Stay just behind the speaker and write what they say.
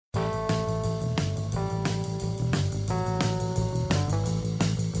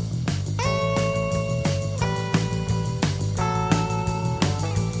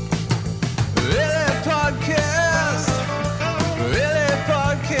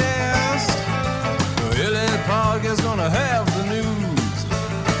dog is gonna have the news.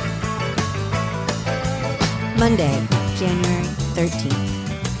 Monday, January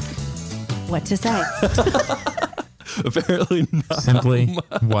 13th. What to say? Apparently not. Simply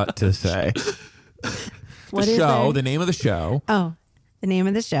what to say. What is The name of the show. Oh, the name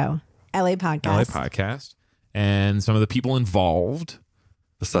of the show. LA Podcast. LA Podcast. And some of the people involved.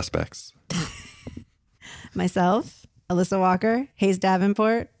 The suspects. Myself, Alyssa Walker, Hayes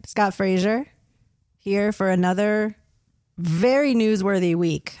Davenport, Scott Frazier, here for another very newsworthy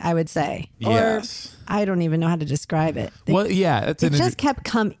week, I would say. Yes. Or I don't even know how to describe it. Well, yeah. It just kept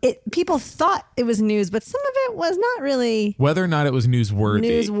coming. People thought it was news, but some of it was not really. Whether or not it was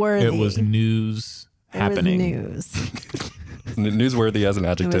newsworthy. Newsworthy. It was news happening. It was news. Newsworthy as an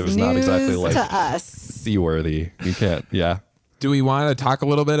adjective is not exactly like to us. seaworthy. You can't, yeah. Do we want to talk a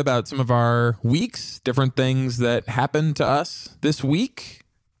little bit about some of our weeks, different things that happened to us this week,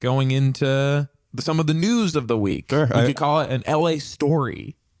 going into some of the news of the week? Sure. We could call it an LA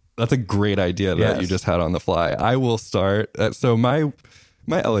story. That's a great idea that Yes. you just had on the fly. I will start. So my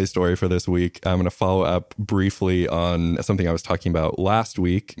LA story for this week, I'm going to follow up briefly on something I was talking about last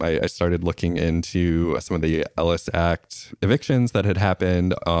week. I started looking into some of the Ellis Act evictions that had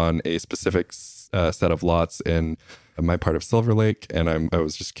happened on a specific set of lots in my part of Silver Lake. And I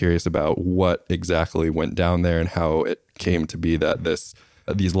was just curious about what exactly went down there and how it came to be that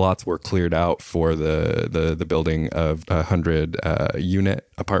these lots were cleared out for the building of a 100 unit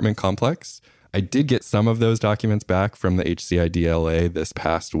apartment complex. I did get some of those documents back from the HCIDLA this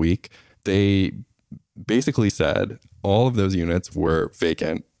past week. They basically said all of those units were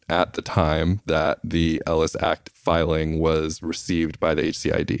vacant at the time that the Ellis Act filing was received by the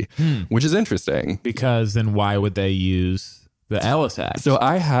HCID, which is interesting. Because then why would they use the Ellis Act? So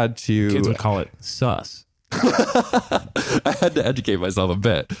I had to... Kids would call it sus. I had to educate myself a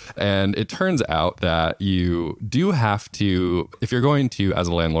bit. And it turns out that you do have to, if you're going to, as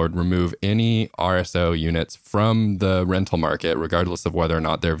a landlord, remove any RSO units from the rental market, regardless of whether or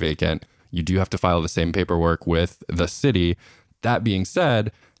not they're vacant, you do have to file the same paperwork with the city. That being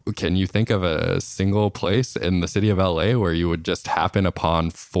said, can you think of a single place in the city of LA where you would just happen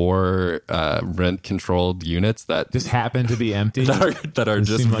upon 4 rent-controlled units that Just happen to be empty? that are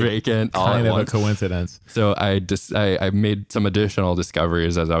just seemed like vacant all kind at of once? a coincidence. So I made some additional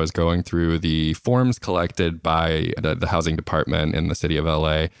discoveries as I was going through the forms collected by the housing department in the city of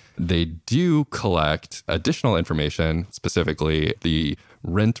LA. They do collect additional information, specifically the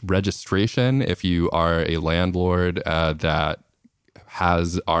rent registration. If you are a landlord that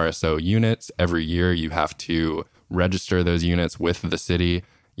has RSO units, every year you have to register those units with the city.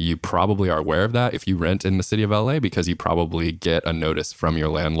 You probably are aware of that if you rent in the city of LA, because you probably get a notice from your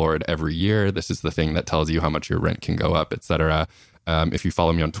landlord every year. This is the thing that tells you how much your rent can go up, etc. If you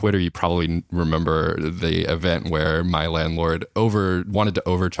follow me on Twitter, you probably remember the event where my landlord wanted to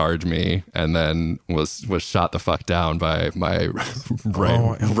overcharge me and then was shot the fuck down by my righteous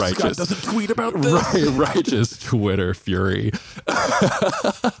Scott doesn't tweet about this. righteous Twitter fury.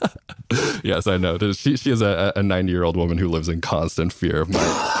 Yes, I know. She is a 90-year-old woman who lives in constant fear of my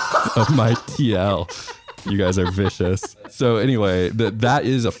TL. You guys are vicious. So anyway, that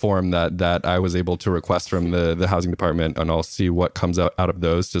is a form that I was able to request from the housing department, and I'll see what comes out of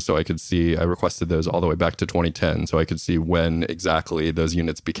those, just so I could see. I requested those all the way back to 2010, so I could see when exactly those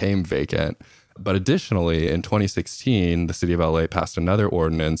units became vacant. But additionally, in 2016, the city of LA passed another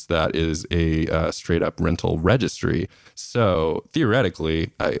ordinance that is a straight up rental registry. So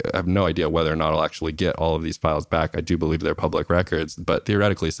theoretically, I have no idea whether or not I'll actually get all of these files back. I do believe they're public records, but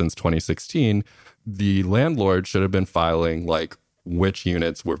theoretically, since 2016, the landlord should have been filing like which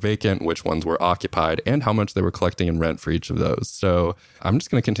units were vacant, which ones were occupied, and how much they were collecting in rent for each of those. So I'm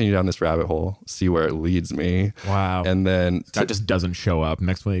just going to continue down this rabbit hole, see where it leads me. Wow. And then That just doesn't show up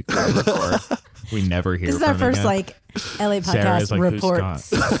next week. We never hear This is from our him first again. LA Sarah's podcast like, reports.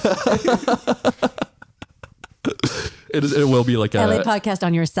 Who's Scott? it will be like LA a podcast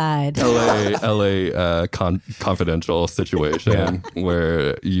on your side. LA confidential situation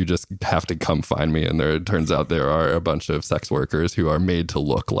where you just have to come find me, and it turns out there are a bunch of sex workers who are made to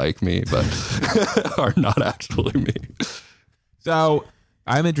look like me but are not actually me. So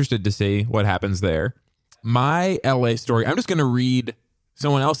I'm interested to see what happens there. My LA story, I'm just going to read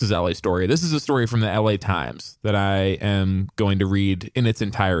someone else's LA story. This is a story from the LA Times that I am going to read in its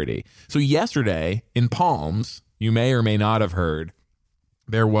entirety. So yesterday in Palms, you may or may not have heard,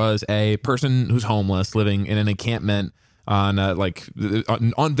 there was a person who's homeless living in an encampment on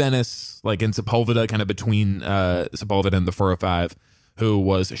on Venice, like in Sepulveda, kind of between Sepulveda and the 405, who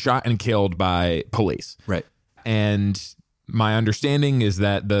was shot and killed by police. Right. And My understanding is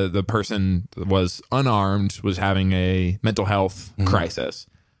that the person was unarmed, was having a mental health crisis.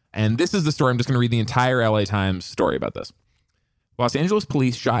 And this is the story. I'm just going to read the entire LA Times story about this. Los Angeles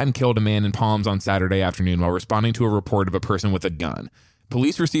police shot and killed a man in Palms on Saturday afternoon while responding to a report of a person with a gun.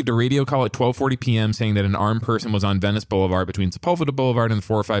 Police received a radio call at 12:40 p.m. saying that an armed person was on Venice Boulevard between Sepulveda Boulevard and the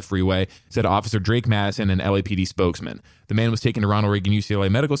 405 freeway, said Officer Drake Madison, an LAPD spokesman. The man was taken to Ronald Reagan UCLA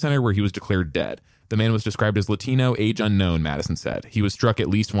Medical Center where he was declared dead. The man was described as Latino, age unknown, Madison said. He was struck at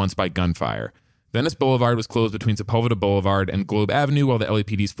least once by gunfire. Venice Boulevard was closed between Sepulveda Boulevard and Globe Avenue while the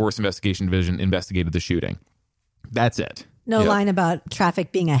LAPD's Force Investigation Division investigated the shooting. That's it. No line about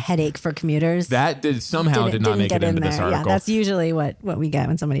traffic being a headache for commuters. That did not make it into this article. Yeah, that's usually what we get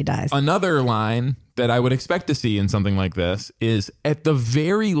when somebody dies. Another line that I would expect to see in something like this is, at the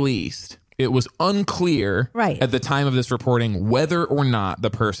very least, it was unclear at the time of this reporting whether or not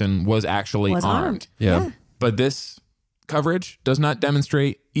the person was actually armed. Yeah. But this coverage does not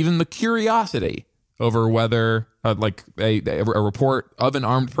demonstrate even the curiosity over whether a report of an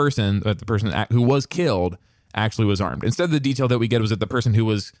armed person, that the person who was killed actually was armed. Instead, the detail that we get was that the person who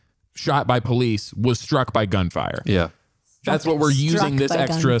was shot by police was struck by gunfire. Yeah. That's what we're using this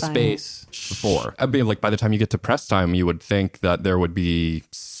extra space for. I mean, like, by the time you get to press time, you would think that there would be,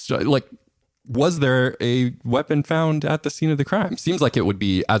 was there a weapon found at the scene of the crime? Seems like it would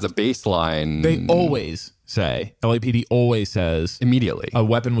be as a baseline. They always say, LAPD always says, immediately, a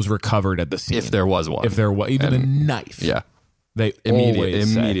weapon was recovered at the scene. If there was one. If there was, even a knife. Yeah. They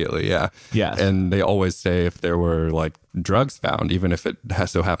immediately, yeah. Yes. And they always say if there were like drugs found, even if it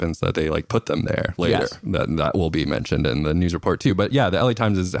so happens that they like put them there later, that will be mentioned in the news report too. But yeah, the LA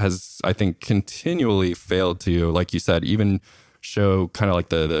Times has, I think, continually failed to, like you said, even show kind of like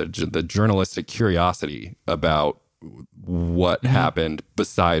the journalistic curiosity about what happened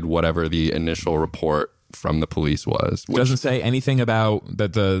beside whatever the initial report from the police was. Which doesn't say anything about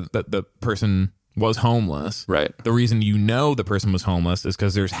that the person was homeless. Right. The reason the person was homeless is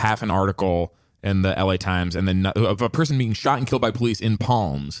because there's half an article in the LA Times and then of a person being shot and killed by police in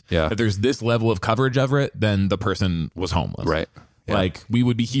Palms. Yeah. If there's this level of coverage of it, then the person was homeless. Right. Yeah. Like, we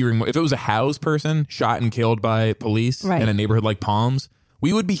would be hearing, if it was a housed person shot and killed by police in a neighborhood like Palms,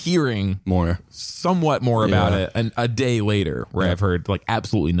 we would be hearing somewhat more about it a day later, where I've heard like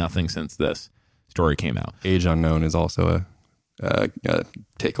absolutely nothing since this story came out. Age unknown is also a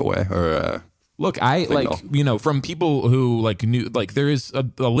takeaway or a Look, I signal. From people who knew, there is a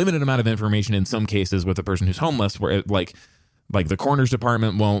limited amount of information in some cases with a person who's homeless, where it, like the coroner's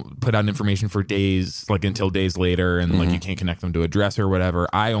department won't put out information for days, until days later, and you can't connect them to address or whatever.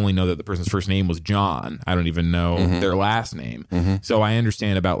 I only know that the person's first name was John. I don't even know their last name. So I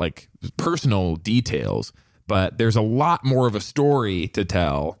understand about personal details, but there's a lot more of a story to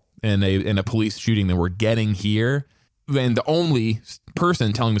tell in a police shooting than we're getting here. And the only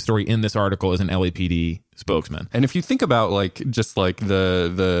person telling the story in this article is an LAPD spokesman. And if you think about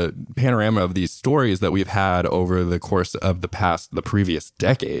the panorama of these stories that we've had over the course of the previous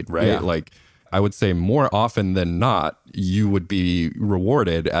decade, right? Yeah. I would say more often than not, you would be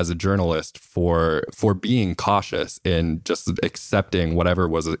rewarded as a journalist for being cautious in just accepting whatever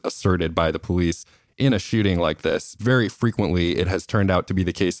was asserted by the police in a shooting like this. Very frequently, it has turned out to be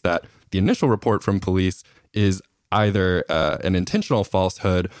the case that the initial report from police is either an intentional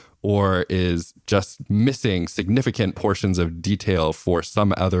falsehood or is just missing significant portions of detail for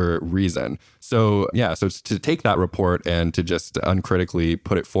some other reason. So to take that report and to just uncritically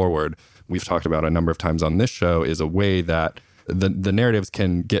put it forward, we've talked about a number of times on this show, is a way that the narratives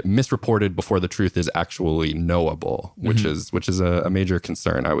can get misreported before the truth is actually knowable, which is a major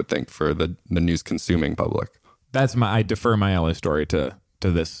concern, I would think, for the news consuming public. I defer my LA story to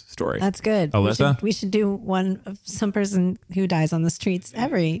this story. That's good. Alyssa? We should do one of some person who dies on the streets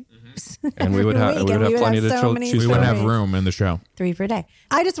every and we would have plenty to choose. We wouldn't have room in the show. 3 per day.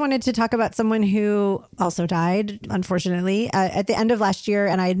 I just wanted to talk about someone who also died, unfortunately, at the end of last year.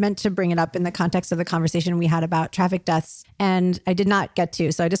 And I had meant to bring it up in the context of the conversation we had about traffic deaths, and I did not get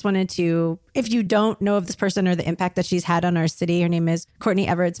to. So I just wanted to, if you don't know of this person or the impact that she's had on our city, her name is Courtney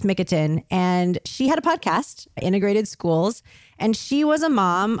Everett-Micketon, and she had a podcast, Integrated Schools. And she was a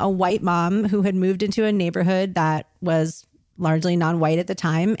mom, a white mom, who had moved into a neighborhood that was largely non-white at the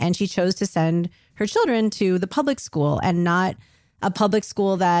time. And she chose to send her children to the public school, and not a public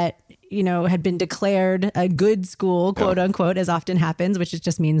school that, had been declared a good school, quote unquote, as often happens, which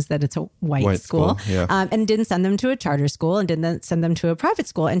just means that it's a white school. Yeah. And didn't send them to a charter school and didn't send them to a private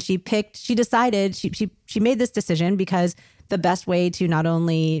school. And she decided she made this decision because the best way to not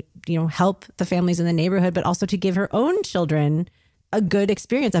only, help the families in the neighborhood, but also to give her own children a good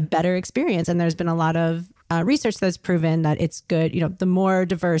experience, a better experience. And there's been a lot of research that's proven that it's good. The more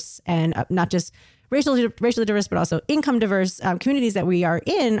diverse and not just racially diverse, but also income diverse communities that we are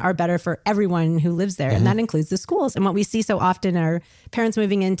in are better for everyone who lives there. And that includes the schools. And what we see so often are parents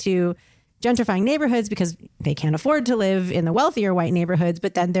moving into gentrifying neighborhoods because they can't afford to live in the wealthier white neighborhoods,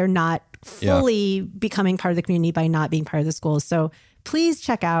 but then they're not fully becoming part of the community by not being part of the schools. So please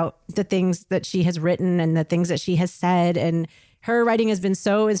check out the things that she has written and the things that she has said. And her writing has been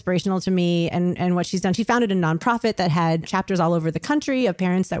so inspirational to me and what she's done. She founded a nonprofit that had chapters all over the country of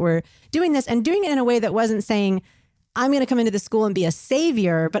parents that were doing this and doing it in a way that wasn't saying, I'm going to come into the school and be a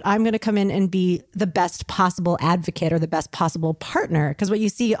savior, but I'm going to come in and be the best possible advocate or the best possible partner. Because what you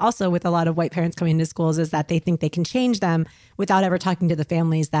see also with a lot of white parents coming into schools is that they think they can change them without ever talking to the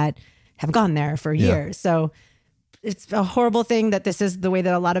families that have gone there for years. So it's a horrible thing that this is the way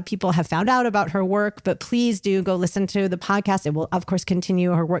that a lot of people have found out about her work, but please do go listen to the podcast. It will, of course, continue.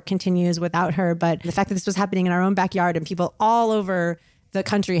 Her work continues without her. But the fact that this was happening in our own backyard and people all over the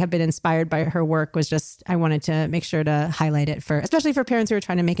country have been inspired by her work was just, I wanted to make sure to highlight it especially for parents who are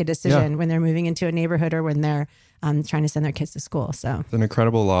trying to make a decision when they're moving into a neighborhood or when they're trying to send their kids to school. So it's an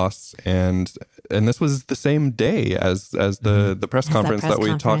incredible loss. And this was the same day as the press conference that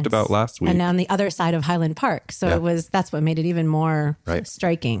we talked about last week. And on the other side of Highland Park. So that's what made it even more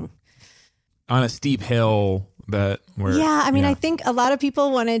striking. On a steep hill I think a lot of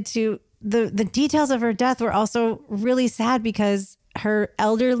people wanted to, the details of her death were also really sad because her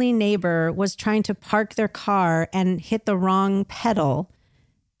elderly neighbor was trying to park their car and hit the wrong pedal,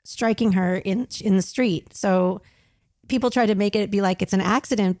 striking her in the street. So people try to make it be like it's an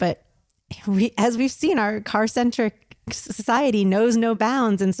accident, but as we've seen, our car-centric society knows no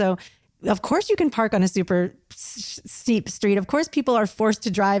bounds. And so, of course, you can park on a super steep street. Of course, people are forced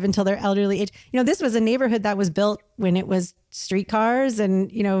to drive until they're elderly age. This was a neighborhood that was built when it was streetcars,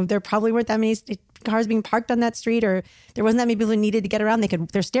 and there probably weren't that many cars being parked on that street, or there wasn't that many people who needed to get around.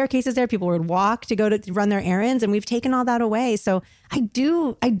 There's staircases there. People would walk to go to run their errands, and we've taken all that away. So I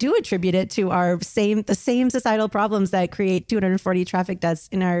do attribute it to the same societal problems that create 240 traffic deaths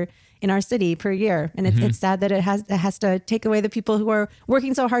in our city per year. And it's sad that it has to take away the people who are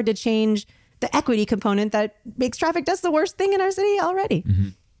working so hard to change the equity component that makes traffic deaths the worst thing in our city already.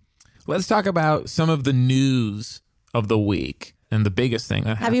 Let's talk about some of the news of the week. And the biggest thing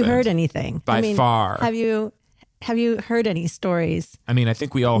that happened. Have you heard anything? By far. Have you heard any stories? I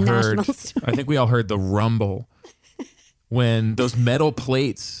think we all heard. I think we all heard the rumble when those metal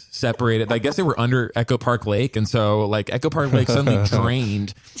plates separated. I guess they were under Echo Park Lake, and so Echo Park Lake suddenly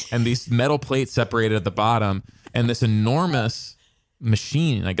drained, and these metal plates separated at the bottom, and this enormous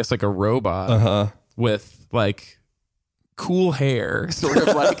machine, I guess like a robot with cool hair, sort of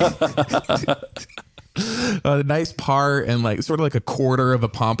a nice part and sort of like a quarter of a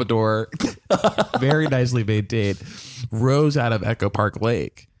pompadour, very nicely maintained, rose out of Echo Park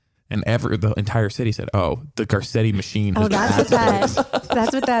Lake, and the entire city said, "Oh, the Garcetti machine." That's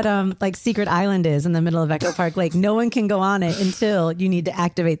what that secret island is in the middle of Echo Park Lake. No one can go on it until you need to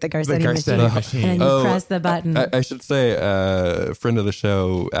activate the Garcetti machine. And you press the button. I should say, a friend of the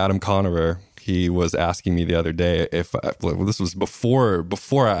show, Adam Conover, he was asking me the other day if this was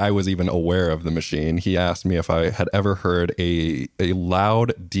before I was even aware of the machine. He asked me if I had ever heard a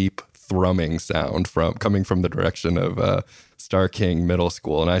loud, deep thrumming sound coming from the direction of Star King Middle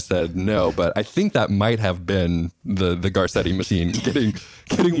School, and I said no, but I think that might have been the Garcetti machine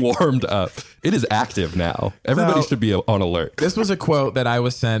getting warmed up. It is active now. Everybody should be on alert. This was a quote that I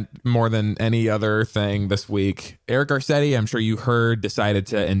was sent more than any other thing this week. Eric Garcetti, I'm sure you heard, decided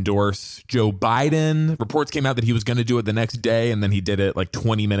to endorse Joe Biden. Reports came out that he was going to do it the next day, and then he did it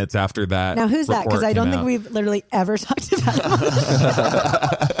 20 minutes after that. Now, who's that? Because I don't think we've literally ever talked about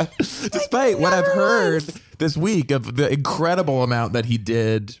it. Despite what I've heard this week of the incredible amount that he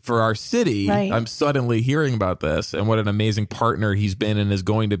did for our city, I'm suddenly hearing about this and what an amazing partner he's been and is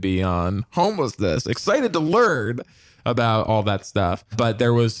going to be on homelessness. Excited to learn about all that stuff. But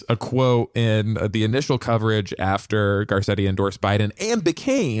there was a quote in the initial coverage after Garcetti endorsed Biden and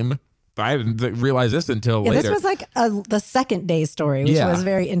became, I didn't realize this until later. This was the second day story, which was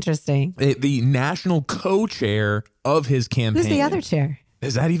very interesting. The national co-chair of his campaign. Who's the other chair?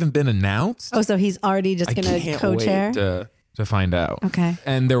 Has that even been announced? Oh, so he's already just going to co-chair? Wait to find out. Okay.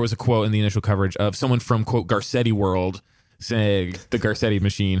 And there was a quote in the initial coverage of someone from, quote, Garcetti World saying the Garcetti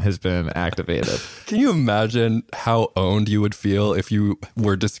machine has been activated. Can you imagine how owned you would feel if you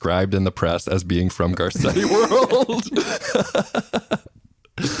were described in the press as being from Garcetti World?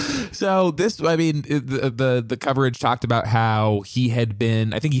 So the coverage talked about how he had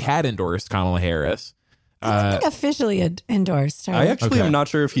been, I think he had endorsed Kamala Harris. I think officially endorsed her. I actually am not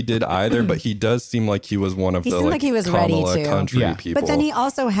sure if he did either, but he does seem like he was one of the seemed like he was ready Kamala to. country people. But then he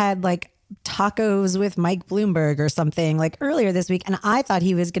also had like tacos with Mike Bloomberg or something like earlier this week. And I thought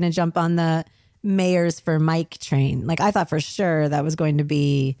he was going to jump on the mayors for Mike train. Like I thought for sure that was going to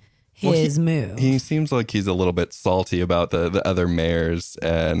be his move. He seems like he's a little bit salty about the other mayors,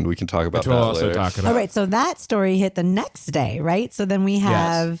 and we can talk about that also later. talk about. All right. So that story hit the next day, right? So then we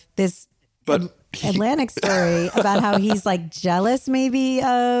have this Atlantic story about how he's like jealous maybe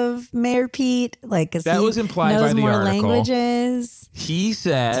of Mayor Pete. Like, 'cause That he was implied knows by the more article. languages. He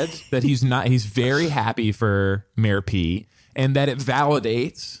said that he's very happy for Mayor Pete and that it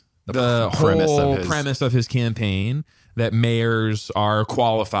validates the whole premise of his campaign that mayors are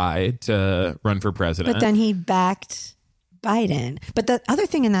qualified to run for president. But then he backed Biden. But the other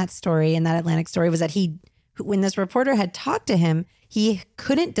thing in that story, in that Atlantic story, was that when this reporter had talked to him, he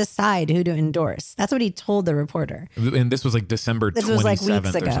couldn't decide who to endorse. That's what he told the reporter. And this was like December 27th. This was like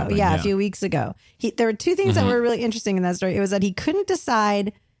weeks or ago. something. Yeah, a few weeks ago. There were two things that were really interesting in that story. It was that he couldn't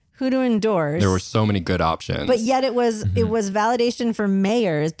decide who to endorse. There were so many good options. But yet it was validation for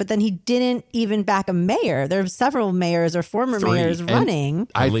mayors, but then he didn't even back a mayor. There are several mayors or former mayors running.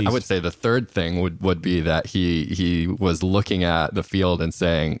 I would say the third thing would be that he was looking at the field and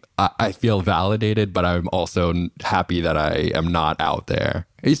saying, I feel validated, but I'm also happy that I am not out there.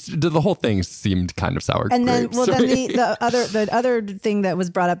 The whole thing seemed kind of sour. And then, grapes. then the other thing that was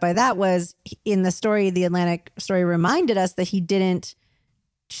brought up by that was in the story, the Atlantic story reminded us that he didn't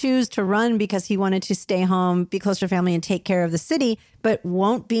choose to run because he wanted to stay home, be close to family, and take care of the city. But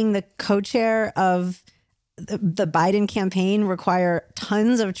won't being the co-chair of the Biden campaign require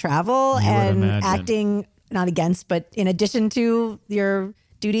tons of travel and acting not against, but in addition to your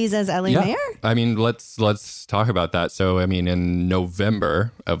duties as LA mayor? I mean, let's talk about that. So, I mean, in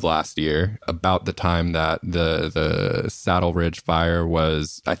November of last year, about the time that the Saddle Ridge fire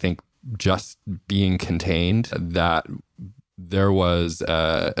was, I think, just being contained, that there was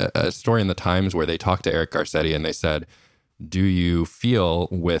a story in the Times where they talked to Eric Garcetti and they said, do you feel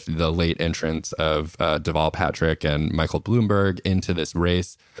with the late entrance of Deval Patrick and Michael Bloomberg into this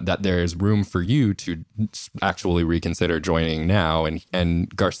race that there's room for you to actually reconsider joining now? And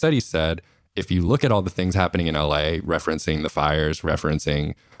Garcetti said, if you look at all the things happening in LA, referencing the fires,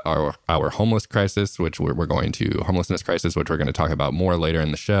 referencing our homeless crisis, which homelessness crisis, which we're going to talk about more later in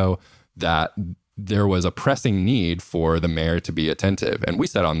the show, that there was a pressing need for the mayor to be attentive. And we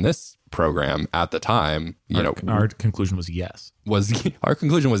said on this program at the time, our conclusion was yes. Our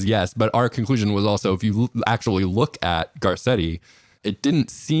conclusion was yes, but our conclusion was also, if you actually look at Garcetti, it didn't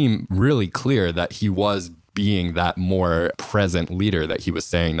seem really clear that he was being that more present leader that he was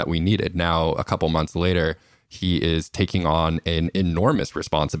saying that we needed. Now, a couple months later, he is taking on an enormous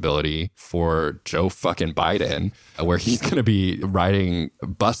responsibility for Joe fucking Biden, where he's going to be riding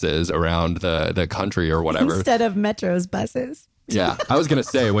buses around the country or whatever. Instead of Metro's buses. Yeah, I was going to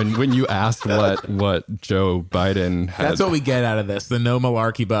say, when you asked what Joe Biden had... That's what we get out of this. The no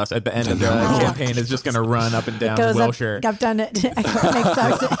malarkey bus at the end of the campaign is just going to run up and down Wilshire. Up down to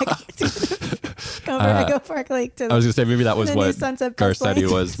Echo Park Lake. I was going to say, maybe that was what Garcetti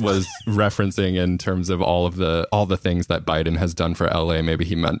was referencing in terms of all the things that Biden has done for LA. Maybe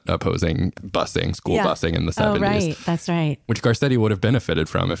he meant opposing school busing in the 70s. Oh, right. That's right. Which Garcetti would have benefited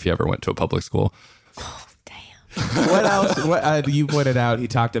from if he ever went to a public school. What else? What you pointed out, he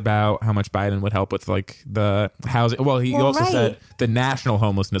talked about how much Biden would help with like the housing. Well, he also said the national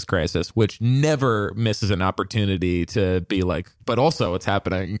homelessness crisis, which never misses an opportunity to be like, but also it's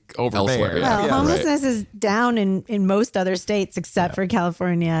happening over elsewhere. there. Well, homelessness is down in most other states except for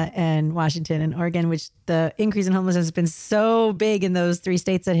California and Washington and Oregon, which the increase in homelessness has been so big in those three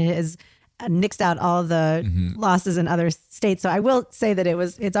states that it has nixed out all the losses in other states. So I will say that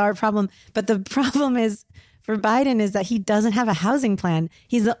it's our problem, but the problem is for Biden is that he doesn't have a housing plan.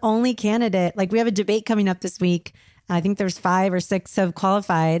 He's the only candidate. Like, we have a debate coming up this week. I think there's 5 or 6 have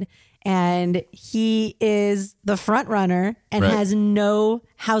qualified, and he is the front runner and has no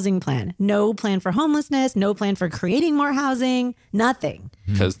housing plan, no plan for homelessness, no plan for creating more housing, nothing.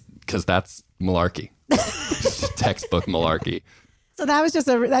 Because that's malarkey, textbook malarkey. So that was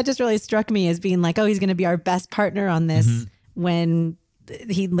that just really struck me as being like, oh, he's going to be our best partner on this when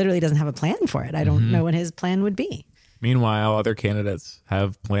he literally doesn't have a plan for it. I don't know what his plan would be. Meanwhile, other candidates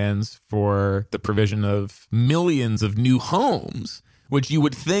have plans for the provision of millions of new homes, which you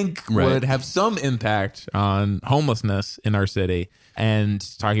would think would have some impact on homelessness in our city. And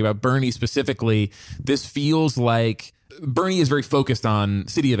talking about Bernie specifically, this feels like Bernie is very focused on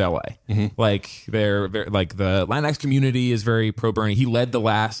city of LA. Like they're like the Latinx community is very pro Bernie. He led the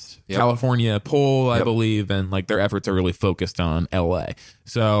last California poll, I believe, and like their efforts are really focused on LA.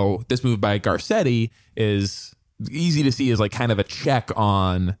 So this move by Garcetti is easy to see as like kind of a check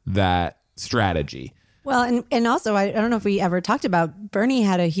on that strategy. Well, and also, I don't know if we ever talked about, Bernie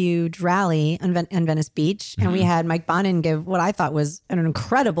had a huge rally in Venice Beach, and we had Mike Bonin give what I thought was an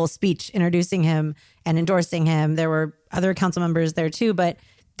incredible speech introducing him and endorsing him. There were other council members there too, but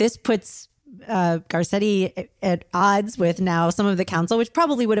this puts Garcetti at odds with now some of the council, which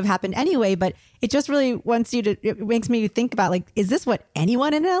probably would have happened anyway, but it just really it makes me think about, like, is this what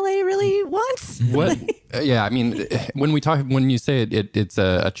anyone in LA really wants? What? Yeah, I mean, when you say it's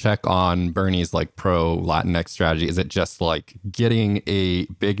a check on Bernie's like pro Latinx strategy, is it just like getting a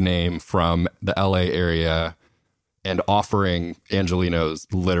big name from the LA area and offering Angelenos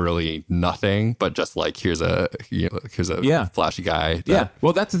literally nothing, but just like here's a flashy guy.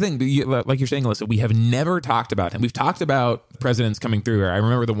 Well, that's the thing. Like you're saying, Alyssa, we have never talked about him. We've talked about presidents coming through here. I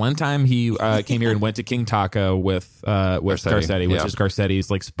remember the one time he came here and went to King Taco with Garcetti, which is Garcetti's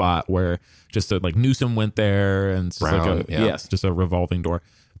like spot where just like Newsom went there, and it's Brown, just a revolving door.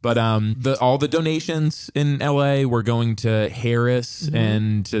 But all the donations in LA were going to Harris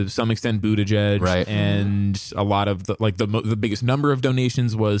and to some extent Buttigieg, right? And a lot of the biggest number of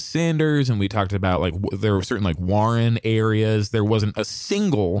donations was Sanders, and we talked about like there were certain like Warren areas. There wasn't a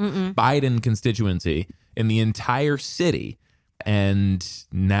single Biden constituency in the entire city, and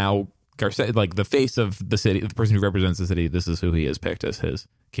now Garcetti, like the face of the city, the person who represents the city, this is who he has picked as his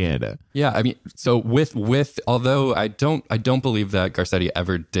candidate. Yeah, I mean, so with although I don't believe that Garcetti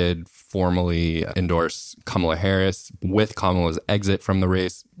ever did formally endorse Kamala Harris, with Kamala's exit from the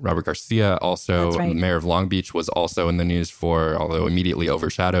race, Robert Garcia, also mayor of Long Beach, was also in the news for, although immediately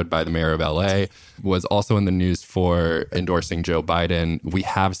overshadowed by the mayor of LA, was also in the news for endorsing Joe Biden. We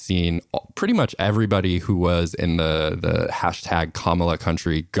have seen pretty much everybody who was in the hashtag Kamala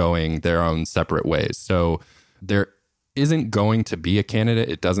country going their own separate ways. So there isn't going to be a candidate,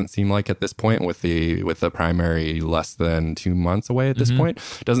 it doesn't seem like, at this point, with the primary less than 2 months away at this point.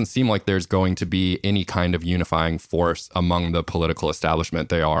 It doesn't seem like there's going to be any kind of unifying force among the political establishment.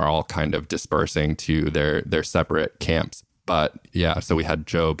 They are all kind of dispersing to their separate camps. But yeah, so we had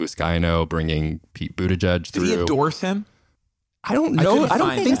Joe Buscaino bringing Pete Buttigieg through. Did he endorse him? I don't know. I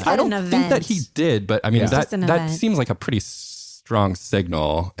don't think that he did, but I mean, that seems like a pretty strong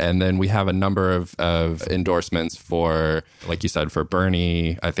signal. And then we have a number of endorsements for, like you said, for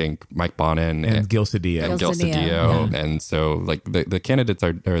Bernie, I think Mike Bonin and Gil Cedillo. And so like the candidates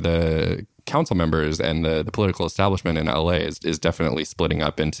or the council members and the political establishment in LA is definitely splitting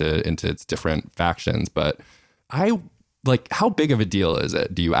up into its different factions. But like, how big of a deal is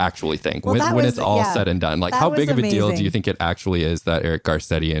it, do you actually think, when it's all said and done? Like, how big of a deal do you think it actually is that Eric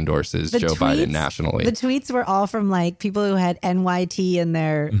Garcetti endorses Joe Biden nationally? The tweets were all from like people who had NYT in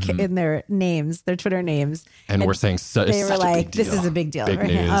their names, their Twitter names. And we're saying they were like, this is a big deal. Big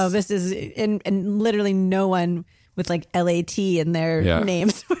news. Oh, this is, and literally no one with like LAT in their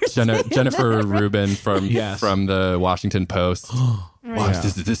names. Jennifer Rubin from the Washington Post. Wow,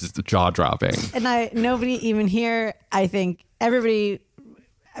 this is the jaw dropping. And nobody even here, I think everybody,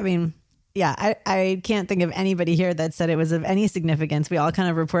 I mean, I can't think of anybody here that said it was of any significance. We all kind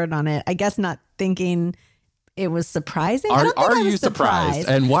of reported on it. I guess not thinking it was surprising. Are you surprised?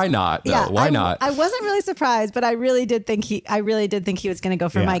 And why not? Yeah, why not? I wasn't really surprised, but I really did think he was going to go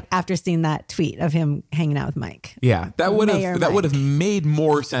for Mike after seeing that tweet of him hanging out with Mike. Yeah, that would have made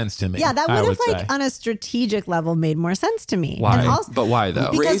more sense to me. Yeah, that would have on a strategic level made more sense to me. Why? But why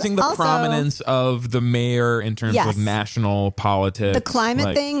though? Raising the prominence of the mayor in terms of national politics, the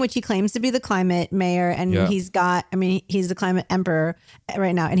climate thing, which he claims to be the climate mayor, and he's the climate emperor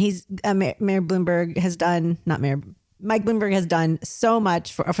right now, and he's Mayor Bloomberg has done. Mike Bloomberg has done so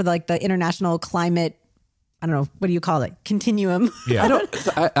much for the international climate. I don't know, what do you call it? Continuum. Yeah,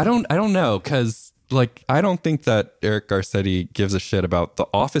 I don't know, because like I don't think that Eric Garcetti gives a shit about the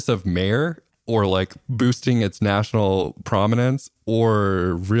office of mayor or like boosting its national prominence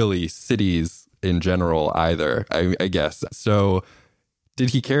or really cities in general either. I guess so. Did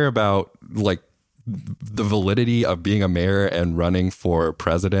he care about like the validity of being a mayor and running for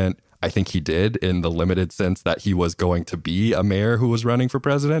president? I think he did, in the limited sense that he was going to be a mayor who was running for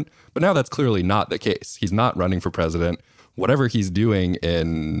president. But now that's clearly not the case. He's not running for president. Whatever he's doing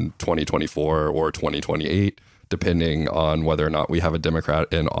in 2024 or 2028, depending on whether or not we have a Democrat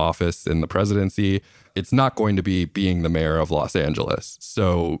in office in the presidency, it's not going to be being the mayor of Los Angeles.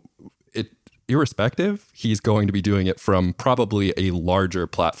 So irrespective, he's going to be doing it from probably a larger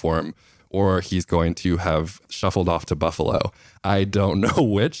platform or he's going to have shuffled off to Buffalo. I don't know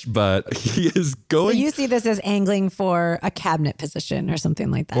which, but he is going. So you see this as angling for a cabinet position or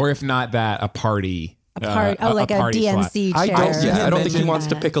something like that. Or if not that, a party. Like a party DNC slot. chair. I don't think he wants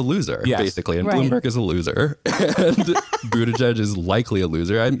to pick a loser, Yes. basically. And Right. Bloomberg is a loser. And Buttigieg is likely a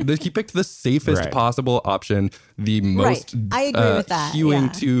loser. He picked the safest Right. possible option, the most I agree with that. hewing Yeah.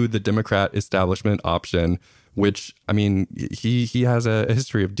 to the Democrat establishment option, which, I mean, he has a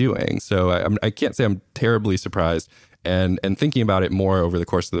history of doing. So I can't say I'm terribly surprised. And thinking about it more over the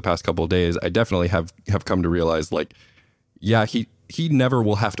course of the past couple of days, I definitely have come to realize, like, yeah, he never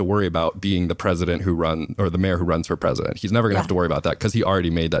will have to worry about being the president or the mayor who runs for president. He's never going to have to worry about that because he already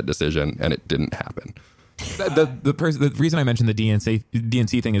made that decision and it didn't happen. The reason I mentioned the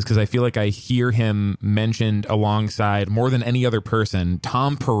DNC thing is because I feel like I hear him mentioned alongside more than any other person,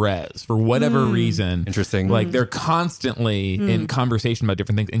 Tom Perez, for whatever reason. Interesting. Like they're constantly in conversation about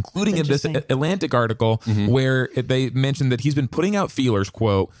different things, including in this Atlantic article where they mentioned that he's been putting out feelers,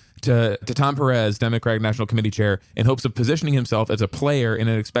 quote, to Tom Perez, Democratic National Committee chair, in hopes of positioning himself as a player in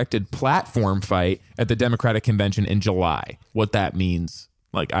an expected platform fight at the Democratic convention in July. What that means,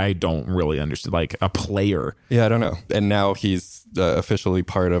 like, I don't really understand. Like, a player. Yeah, I don't know. And now he's officially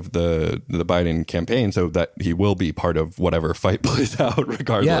part of the Biden campaign, so that he will be part of whatever fight plays out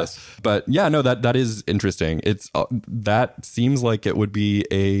regardless. Yes. But yeah, no, that is interesting. It's that seems like it would be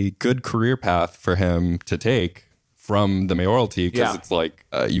a good career path for him to take from the mayoralty, because it's like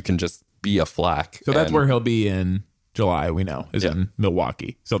you can just be a flack. So that's where he'll be in July, we know, is in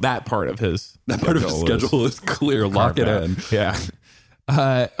Milwaukee. So that part of his schedule is clear. Lock it in. Yeah.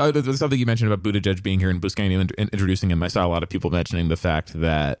 There's something you mentioned about Buttigieg being here and Buscaino introducing him. I saw a lot of people mentioning the fact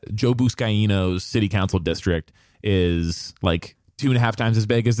that Joe Buscaino's city council district is like 2.5 times as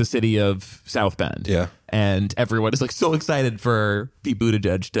big as the city of South Bend. Yeah. And everyone is like so excited for Pete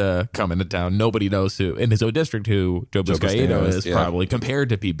Buttigieg to come into town. Nobody knows who in his own district who Joe Buscaino is probably compared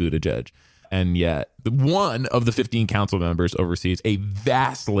to Pete Buttigieg. And yet one of the 15 council members oversees a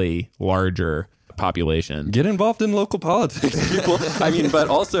vastly larger population. Get involved in local politics, people. I mean, but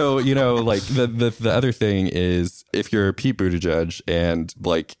also, you know, like the other thing is, if you're Pete Buttigieg and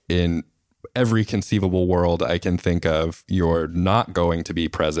like in every conceivable world I can think of, you're not going to be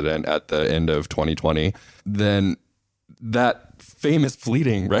president at the end of 2020, then that fame is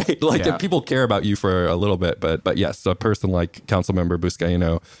fleeting, right? Like if people care about you for a little bit, but yes, a person like Councilmember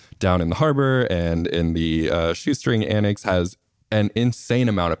Buscaino down in the harbor and in the shoestring annex has an insane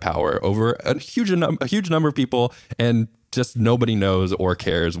amount of power over a huge number of people, and just nobody knows or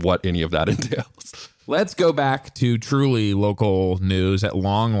cares what any of that entails. Let's go back to truly local news at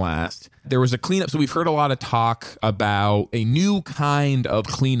long last. There was a cleanup. So we've heard a lot of talk about a new kind of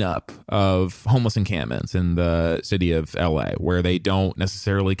cleanup of homeless encampments in the city of LA, where they don't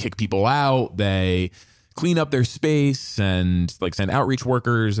necessarily kick people out. They clean up their space and like send outreach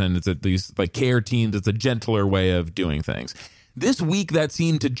workers, and it's these like care teams. It's a gentler way of doing things. This week, that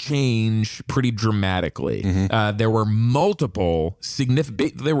seemed to change pretty dramatically. There were multiple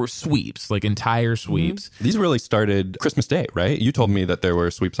there were sweeps, like entire sweeps. These really started Christmas Day, right? You told me that there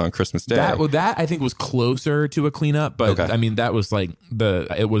were sweeps on Christmas Day. That I think was closer to a cleanup, but I mean, that was like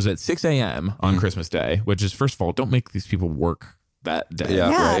it was at 6 a.m. on Christmas Day, which is, first of all, don't make these people work that day.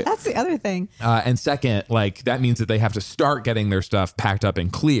 Yeah, right. that's the other thing. And second, like that means that they have to start getting their stuff packed up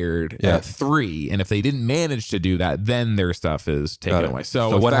and cleared at 3. And if they didn't manage to do that, then their stuff is taken away.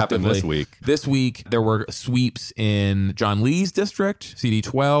 So what happened this week? This week, there were sweeps in John Lee's district,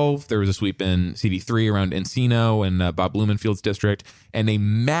 CD12. There was a sweep in CD3 around Encino and Bob Blumenfield's district, and a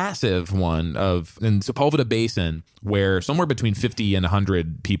massive one in Sepulveda Basin, where somewhere between 50 and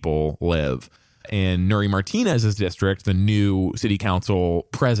 100 people live. In Nuri Martinez's district, the new city council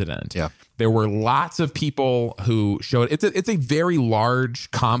president. Yeah. There were lots of people who showed it's a very large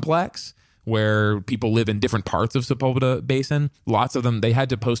complex where people live in different parts of Sepulveda Basin. Lots of them, they had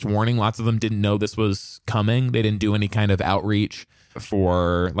to post warning. Lots of them didn't know this was coming. They didn't do any kind of outreach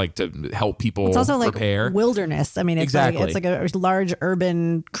for like to help people it's also prepare. Like wilderness. I mean, it's like a large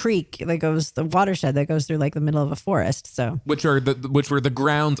urban creek that goes, the watershed that goes through like the middle of a forest. So which were the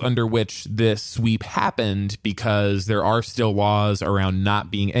grounds under which this sweep happened, because there are still laws around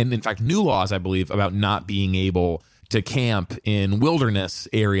not being, and in fact new laws I believe, about not being able to camp in wilderness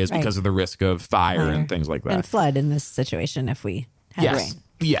areas because of the risk of fire and things like that, and flood in this situation if we had rain.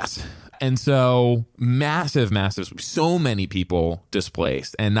 Yes. And so massive, so many people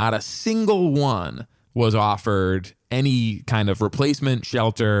displaced, and not a single one was offered any kind of replacement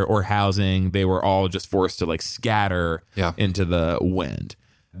shelter or housing. They were all just forced to like scatter into the wind.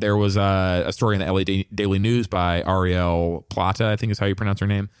 There was a story in the LA Daily News by Ariel Plata, I think is how you pronounce her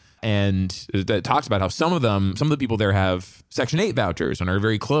name, And that talks about how some of the people there have Section 8 vouchers and are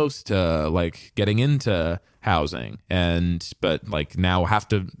very close to like getting into housing, but like now have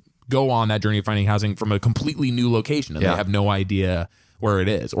to go on that journey of finding housing from a completely new location, and they have no idea where it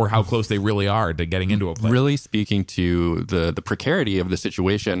is or how close they really are to getting into a place. Really speaking to the precarity of the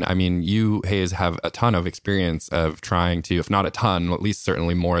situation, I mean, you, Hayes, have a ton of experience of trying to, if not a ton, at least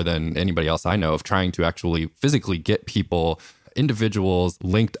certainly more than anybody else I know, of trying to actually physically get individuals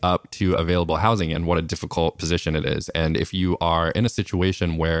linked up to available housing, and what a difficult position it is. And if you are in a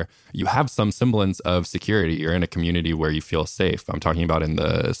situation where you have some semblance of security, you're in a community where you feel safe. I'm talking about in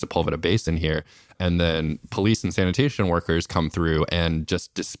the Sepulveda Basin here. And then police and sanitation workers come through and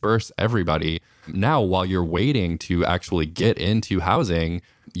just disperse everybody. Now, while you're waiting to actually get into housing,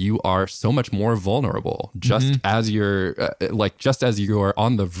 you are so much more vulnerable. Just as you're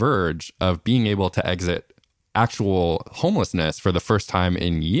on the verge of being able to exit actual homelessness for the first time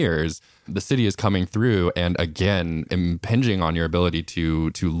in years, the city is coming through and again impinging on your ability to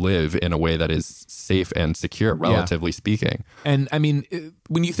live in a way that is safe and secure, relatively speaking. And I mean,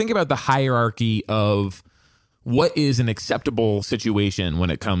 when you think about the hierarchy of what is an acceptable situation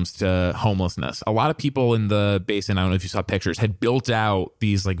when it comes to homelessness, a lot of people in the basin, I don't know if you saw pictures, had built out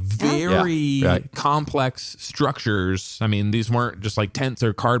these like very complex structures. I mean, these weren't just like tents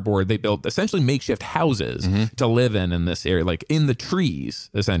or cardboard. They built essentially makeshift houses to live in this area, like in the trees,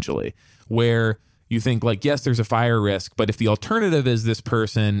 essentially, where you think like, yes, there's a fire risk, but if the alternative is this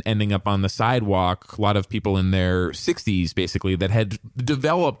person ending up on the sidewalk, a lot of people in their 60s, basically, that had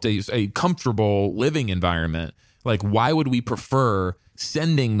developed a comfortable living environment, like why would we prefer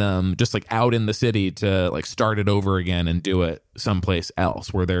sending them just like out in the city to like start it over again and do it someplace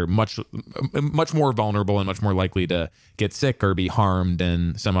else where they're much more vulnerable and much more likely to get sick or be harmed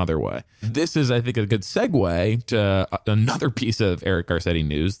in some other way. This is, I think, a good segue to another piece of Eric Garcetti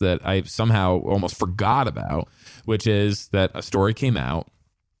news that I somehow almost forgot about, which is that a story came out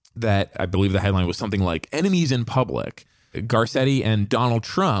that I believe the headline was something like "Enemies in Public." Garcetti and Donald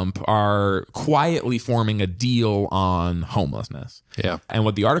Trump are quietly forming a deal on homelessness. Yeah. And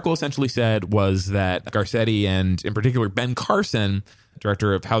what the article essentially said was that Garcetti and, in particular, Ben Carson,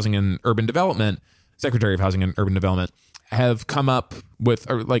 Director of Housing and Urban Development, Secretary of Housing and Urban Development, have come up with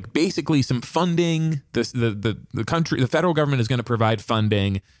like basically some funding. The federal government is going to provide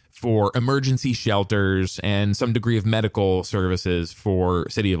funding for emergency shelters and some degree of medical services for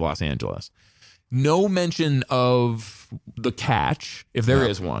city of Los Angeles. No mention of the catch, if there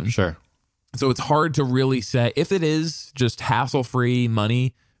is one. Sure. So it's hard to really say if it is just hassle-free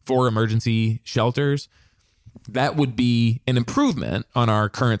money for emergency shelters. That would be an improvement on our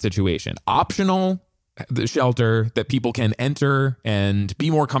current situation. Optional, the shelter that people can enter and be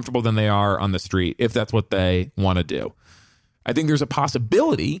more comfortable than they are on the street if that's what they want to do. I think there's a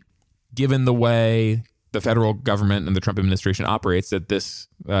possibility, given the way the federal government and the Trump administration operates, that this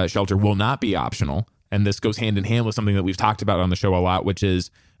shelter will not be optional. And this goes hand in hand with something that we've talked about on the show a lot, which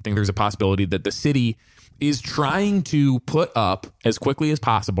is I think there's a possibility that the city is trying to put up as quickly as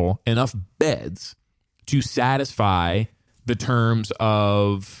possible enough beds to satisfy the terms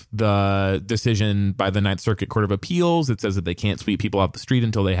of the decision by the Ninth Circuit Court of Appeals that says that they can't sweep people off the street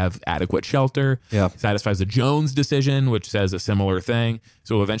until they have adequate shelter. Yeah. Satisfies the Jones decision, which says a similar thing.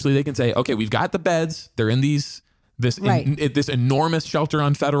 So eventually they can say, okay, we've got the beds. They're in this enormous shelter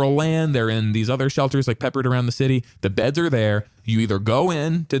on federal land. They're in these other shelters like peppered around the city. The beds are there. You either go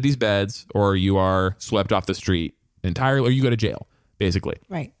in to these beds or you are swept off the street entirely, or you go to jail, basically.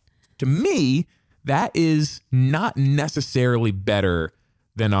 Right. To me, that is not necessarily better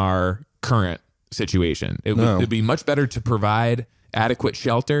than our current situation. It would be much better to provide adequate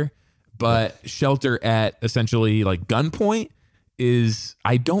shelter, but shelter at essentially like gunpoint is,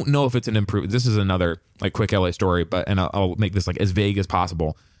 I don't know if it's an improvement. This is another like quick LA story, and I'll make this like as vague as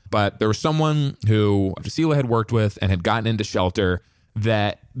possible. But there was someone who Sheila had worked with and had gotten into shelter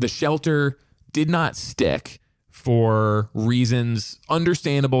that the shelter did not stick for reasons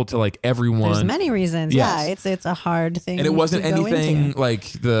understandable to like everyone. There's many reasons. Yes. Yeah, it's a hard thing. And it wasn't to go anything into. like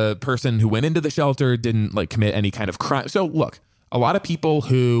the person who went into the shelter didn't like commit any kind of crime. So look, a lot of people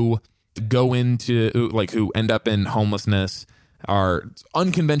who go into like who end up in homelessness are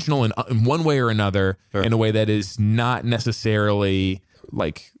unconventional in one way or another, in a way that is not necessarily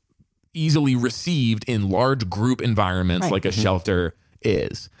like easily received in large group environments like a shelter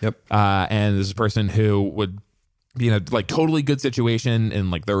is. Yep. And there's a person who would be in a like totally good situation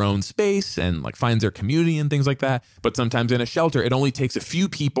in like their own space and like finds their community and things like that. But sometimes in a shelter, it only takes a few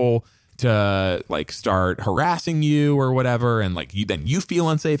people to like start harassing you or whatever. And like then you feel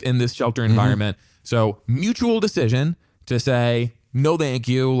unsafe in this shelter environment. So mutual decision to say, no thank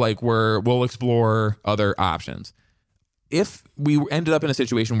you, like we'll explore other options. If we ended up in a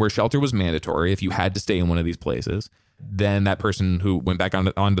situation where shelter was mandatory, if you had to stay in one of these places, then that person who went back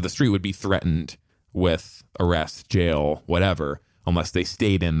onto the street would be threatened with arrest, jail, whatever, unless they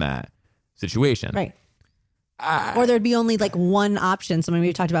stayed in that situation. Right. Or there'd be only like one option. Something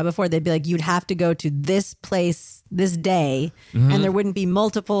we've talked about before. They'd be like, you'd have to go to this place this day, and there wouldn't be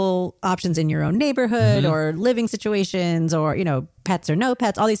multiple options in your own neighborhood or living situations or, pets or no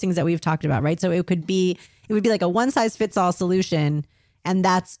pets, all these things that we've talked about, right? So it would be like a one size fits all solution, and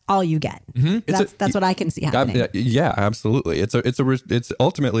that's all you get. That's what I can see happening. Yeah, absolutely. It's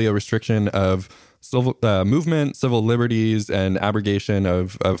ultimately a restriction of civil movement, civil liberties, and abrogation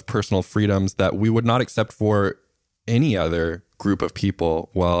of personal freedoms that we would not accept for any other group of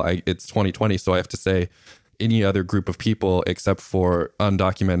people. Well, it's 2020, so I have to say any other group of people except for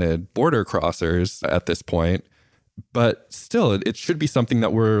undocumented border crossers at this point. But still, it should be something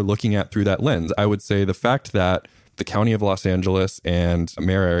that we're looking at through that lens. I would say the fact that the County of Los Angeles and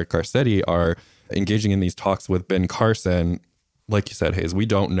Mayor Eric Garcetti are engaging in these talks with Ben Carson, like you said, Hayes, we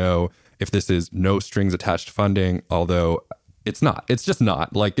don't know if this is no strings attached funding, although it's not. It's just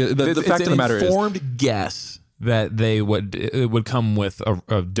not. Like the fact of the matter is, it's an informed guess that it would come with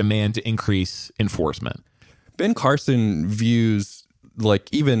a demand to increase enforcement. Ben Carson views like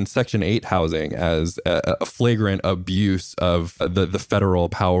even Section 8 housing as a flagrant abuse of the federal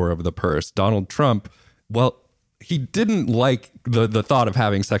power of the purse. Donald Trump, well, he didn't like the thought of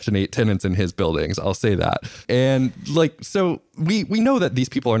having Section 8 tenants in his buildings. I'll say that. And so we know that these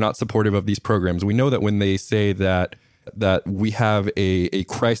people are not supportive of these programs. We know that when they say that we have a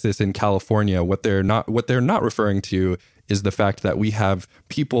crisis in California, what they're not referring to is the fact that we have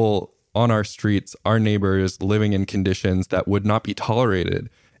people on our streets, our neighbors, living in conditions that would not be tolerated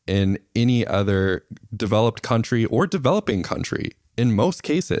in any other developed country or developing country in most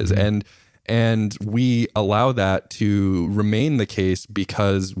cases. And we allow that to remain the case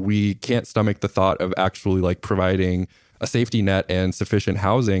because we can't stomach the thought of actually like providing a safety net and sufficient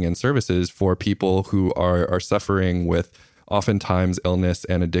housing and services for people who are suffering with oftentimes illness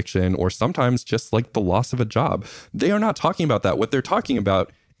and addiction, or sometimes just like the loss of a job. They are not talking about that. What they're talking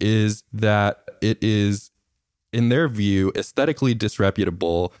about is that it is, in their view, aesthetically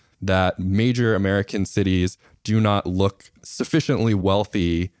disreputable that major American cities do not look sufficiently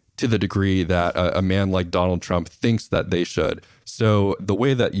wealthy to the degree that a man like Donald Trump thinks that they should. So the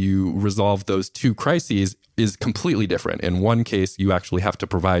way that you resolve those two crises is completely different. In one case, you actually have to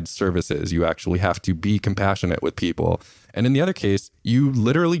provide services. You actually have to be compassionate with people. And in the other case, you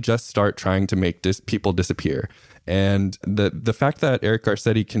literally just start trying to make people disappear. And the fact that Eric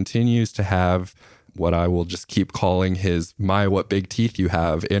Garcetti continues to have what I will just keep calling his "my what big teeth you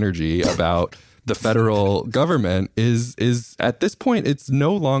have" energy about the federal government is at this point, it's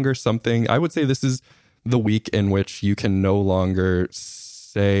no longer something. I would say this is the week in which you can no longer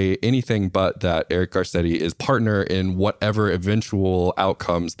say anything but that Eric Garcetti is partner in whatever eventual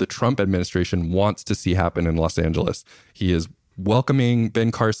outcomes the Trump administration wants to see happen in Los Angeles. He is welcoming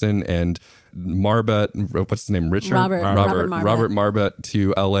Ben Carson and Marbut, what's his name? Robert Marbut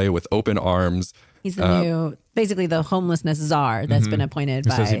to LA with open arms. He's the new, basically the homelessness czar that's been appointed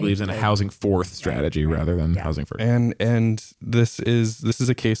by. Says he believes in a housing fourth strategy rather than housing first. And this is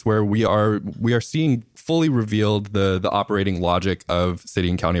a case where we are seeing fully revealed the operating logic of City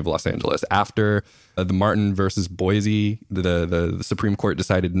and County of Los Angeles after the Martin versus Boise. The Supreme Court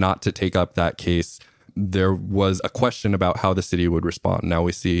decided not to take up that case. There was a question about how the city would respond. Now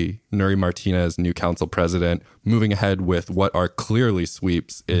we see Nuri Martinez, new council president, moving ahead with what are clearly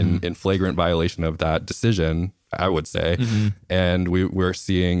sweeps in flagrant violation of that decision, I would say. And we're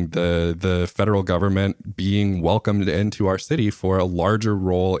seeing the federal government being welcomed into our city for a larger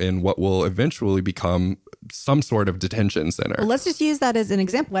role in what will eventually become some sort of detention center. Well, let's just use that as an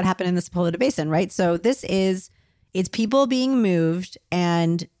example. What happened in the Sepulveda Basin, right? So it's people being moved,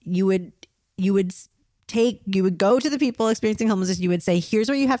 and you would go to the people experiencing homelessness. You would say, here's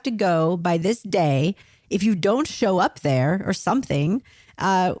where you have to go by this day. If you don't show up there or something,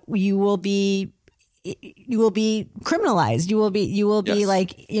 you will be criminalized. You will be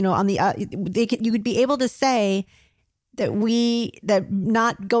like, on the, you would be able to say that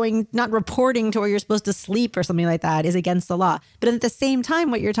not reporting to where you're supposed to sleep or something like that is against the law. But at the same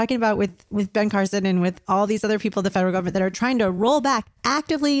time, what you're talking about with Ben Carson and with all these other people, the federal government, that are trying to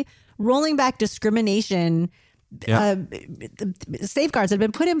actively rolling back discrimination, safeguards that have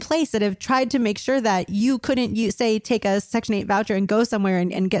been put in place that have tried to make sure that you couldn't take a Section 8 voucher and go somewhere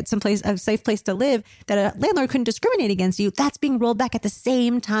and get a safe place to live, that a landlord couldn't discriminate against you. That's being rolled back at the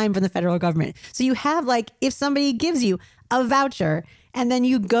same time from the federal government. So you have, like, if somebody gives you a voucher, and then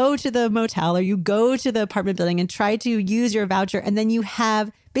you go to the motel or you go to the apartment building and try to use your voucher, and then you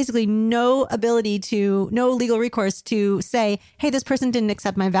have basically no legal recourse to say, hey, this person didn't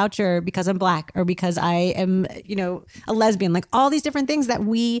accept my voucher because I'm Black or because I am, a lesbian. Like all these different things that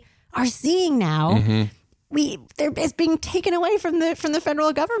we are seeing now. It's being taken away from the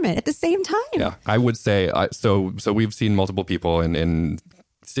federal government at the same time. Yeah, I would say so we've seen multiple people in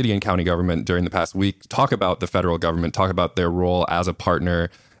city and county government during the past week talk about the federal government, talk about their role as a partner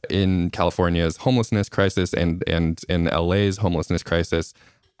in California's homelessness crisis and in LA's homelessness crisis.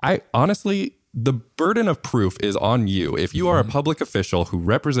 I honestly, the burden of proof is on you. If you are a public official who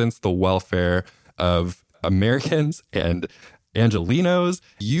represents the welfare of Americans and Angelenos,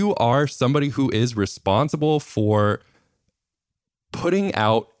 you are somebody who is responsible for putting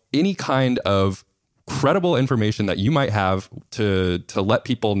out any kind of credible information that you might have to let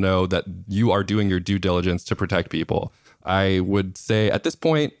people know that you are doing your due diligence to protect people. I would say at this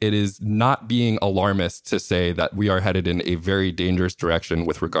point, it is not being alarmist to say that we are headed in a very dangerous direction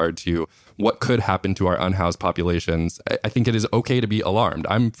with regard to what could happen to our unhoused populations. I think it is okay to be alarmed.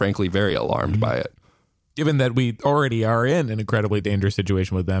 I'm frankly very alarmed by it. Given that we already are in an incredibly dangerous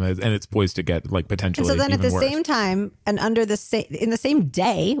situation with them, and it's poised to get potentially. And so then even at the worse. same time, and in the same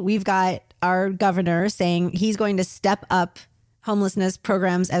day, we've got our governor saying he's going to step up homelessness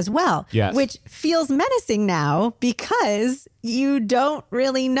programs as well, yes. Which feels menacing now because you don't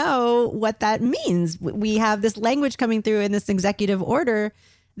really know what that means. We have this language coming through in this executive order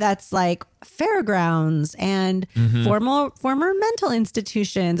that's like fairgrounds and former mental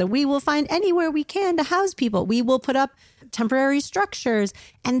institutions. And we will find anywhere we can to house people. We will put up temporary structures.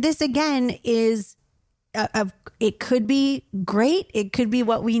 And this again is it could be great. It could be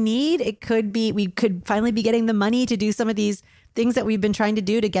what we need. It could be we could finally be getting the money to do some of these things that we've been trying to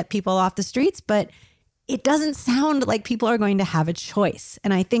do to get people off the streets. But it doesn't sound like people are going to have a choice.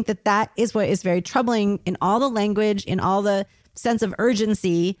 And I think that is what is very troubling in all the language, in all the sense of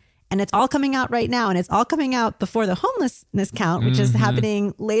urgency. And it's all coming out right now. And it's all coming out before the homelessness count, which is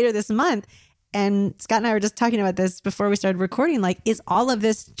happening later this month. And Scott and I were just talking about this before we started recording. Like, is all of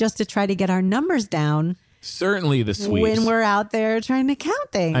this just to try to get our numbers down? Certainly the sweeps. When we're out there trying to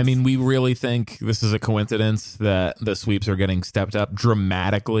count things. I mean, we really think this is a coincidence that the sweeps are getting stepped up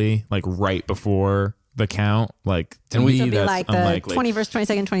dramatically, like right before the count. Like, to me, so that's like unlikely. The 21st,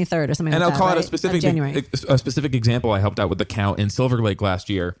 22nd, 23rd or something and like I'll that, call right? it January. a specific example. I helped out with the count in Silver Lake last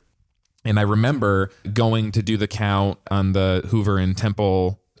year. And I remember going to do the count on the Hoover and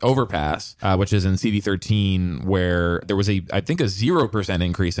Temple overpass, which is in CD13, where there was I think a 0%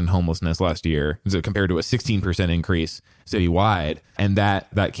 increase in homelessness last year compared to a 16% increase citywide. And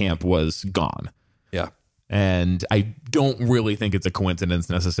that camp was gone. Yeah. And I don't really think it's a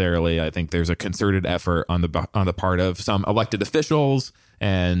coincidence necessarily. I think there's a concerted effort on the part of some elected officials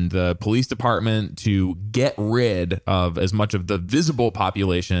and the police department to get rid of as much of the visible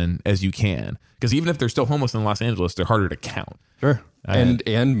population as you can. Because even if they're still homeless in Los Angeles, they're harder to count. Sure.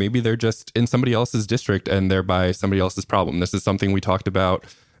 And maybe they're just in somebody else's district and thereby somebody else's problem. This is something we talked about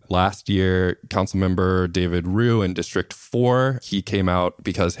last year. Councilmember David Rue in District 4, he came out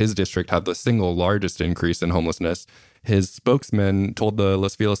because his district had the single largest increase in homelessness. His spokesman told the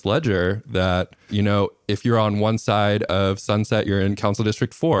Los Feliz Ledger that, if you're on one side of Sunset, you're in Council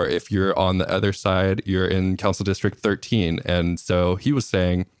District 4. If you're on the other side, you're in Council District 13. And so he was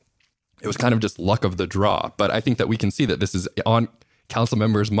saying it was kind of just luck of the draw. But I think that we can see that this is on council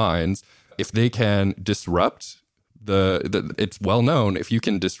members' minds. If they can disrupt it's well known, if you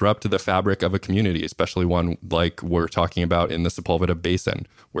can disrupt the fabric of a community, especially one like we're talking about in the Sepulveda Basin,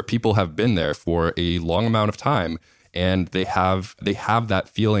 where people have been there for a long amount of time, and they have that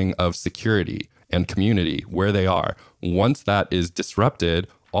feeling of security and community where they are. Once that is disrupted,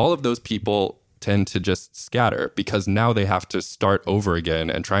 all of those people tend to just scatter because now they have to start over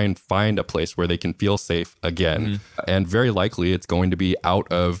again and try and find a place where they can feel safe again. And very likely it's going to be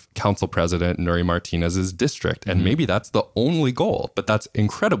out of Council President Nuri Martinez's district. And maybe that's the only goal, but that's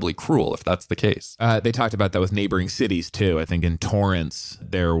incredibly cruel if that's the case. They talked about that with neighboring cities too. I think in Torrance,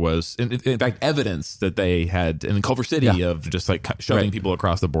 there was, in fact, evidence that they had in Culver City of just like shoving people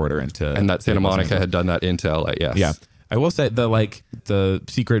across the border into. And that Santa Monica had done that into LA, yes. Yeah. I will say the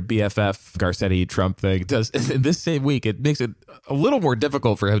secret BFF Garcetti Trump thing does in this same week. It makes it a little more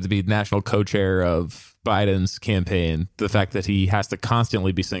difficult for him to be national co-chair of Biden's campaign. The fact that he has to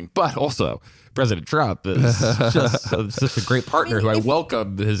constantly be saying, but also President Trump is just such a great partner who I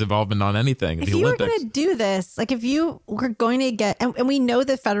welcome his involvement on anything. If you were going to do this, like if you were going to get, and we know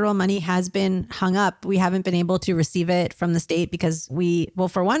that federal money has been hung up, we haven't been able to receive it from the state because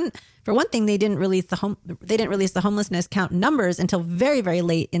for one thing, they didn't release the homelessness count numbers until very, very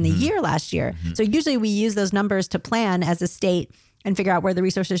late in the year last year. So usually we use those numbers to plan as a state and figure out where the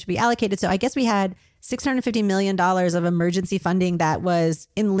resources should be allocated. So I guess we had $650 million of emergency funding that was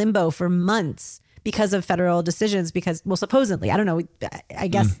in limbo for months because of federal decisions, because, well, supposedly, I don't know, I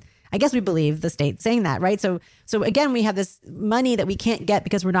guess we believe the state saying that, right? So again, we have this money that we can't get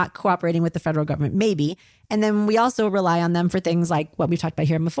because we're not cooperating with the federal government, maybe. And then we also rely on them for things like what we've talked about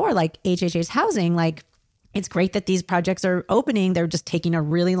here before, like HHA's housing. Like, it's great that these projects are opening. They're just taking a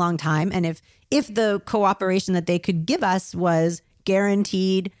really long time. And if the cooperation that they could give us was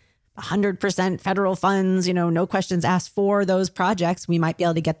guaranteed 100% federal funds, no questions asked for those projects, we might be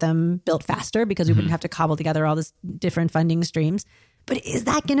able to get them built faster because we wouldn't have to cobble together all this different funding streams. But is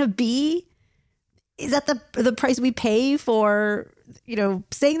that the price we pay for,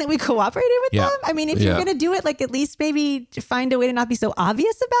 saying that we cooperated with them? I mean, if you're going to do it, like at least maybe find a way to not be so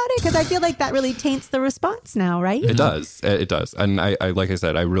obvious about it, because I feel like that really taints the response now, right? It does. And I like I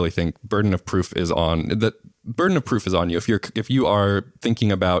said, I really think burden of proof is on you. If you are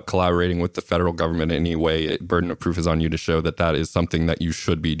thinking about collaborating with the federal government in any way, burden of proof is on you to show that is something that you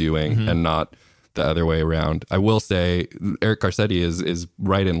should be doing and not the other way around. I will say Eric Garcetti is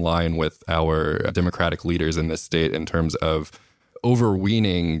right in line with our Democratic leaders in this state in terms of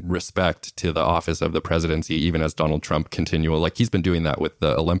overweening respect to the office of the presidency, even as Donald Trump like he's been doing that with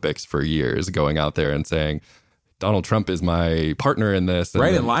the Olympics for years, going out there and saying, Donald Trump is my partner in this.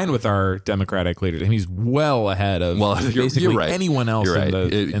 Right in line with our Democratic leaders. And he's well ahead of basically you're right. anyone else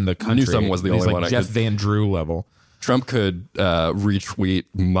in the country. Newsom was the only one. Jeff Van Drew level. Trump could retweet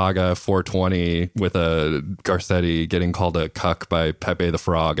MAGA 420 with a Garcetti getting called a cuck by Pepe the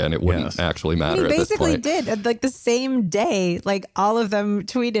Frog, and it wouldn't actually matter at this point. He basically did. Like the same day, like all of them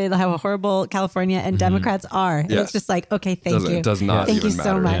tweeted how horrible California and Democrats are. And it's just like, okay, thank you. It does not thank even you matter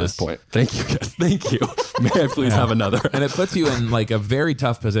so much at this point. Thank you, guys. Thank you. May I please have another? And it puts you in like a very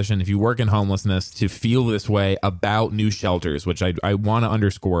tough position if you work in homelessness to feel this way about new shelters, which I want to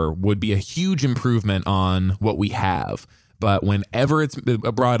underscore would be a huge improvement on what we have. But whenever it's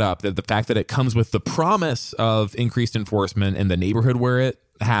brought up, that the fact that it comes with the promise of increased enforcement in the neighborhood where it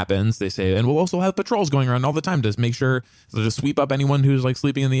happens, they say, and we'll also have patrols going around all the time to make sure to sweep up anyone who's like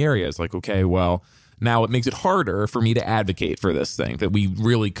sleeping in the area. It's like, okay, well, now it makes it harder for me to advocate for this thing that we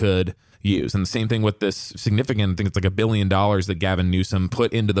really could use. And the same thing with this significant, I think it's like $1 billion that Gavin Newsom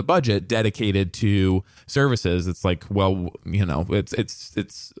put into the budget dedicated to services. It's like, well,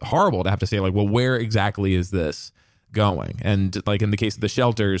 it's horrible to have to say like, well, where exactly is this going? And like in the case of the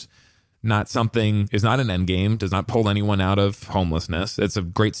shelters, is not an end game, does not pull anyone out of homelessness. It's a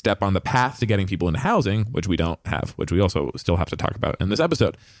great step on the path to getting people into housing, which we don't have, which we also still have to talk about in this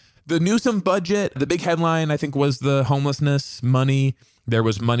episode. The Newsom budget, the big headline, I think, was the homelessness money. There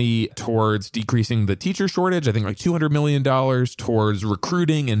was money towards decreasing the teacher shortage. I think like $200 million towards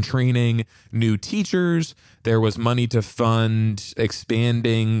recruiting and training new teachers. There was money to fund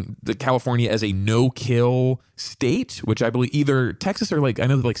expanding the California as a no-kill state, which I believe either Texas or I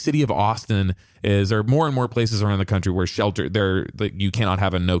know like city of Austin is, or more and more places around the country where you cannot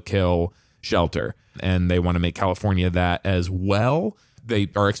have a no-kill shelter. And they want to make California that as well. They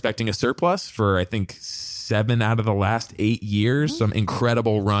are expecting a surplus for, I think, 7 out of the last 8 years. Some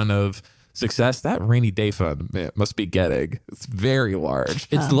incredible run of success. That rainy day fund must be getting. It's very large.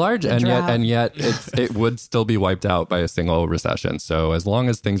 It's large, and yet it would still be wiped out by a single recession. So as long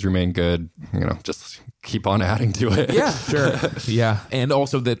as things remain good, just keep on adding to it. Yeah, sure. Yeah, and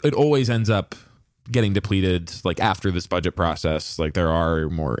also that it always ends up getting depleted like after this budget process. Like there are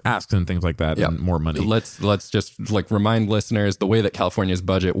more asks and things like that, and more money. Let's just like remind listeners the way that California's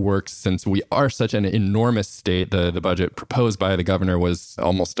budget works. Since we are such an enormous state, the budget proposed by the governor was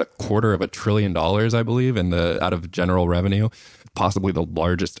almost $250 billion, I believe, out of general revenue. Possibly the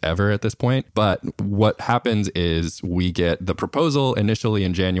largest ever at this point. But what happens is we get the proposal initially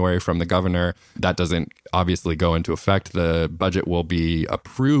in January from the governor. That doesn't obviously go into effect. The budget will be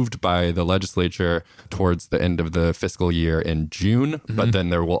approved by the legislature towards the end of the fiscal year in June. But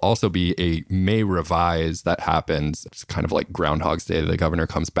then there will also be a May revise that happens. It's kind of like Groundhog's Day. The governor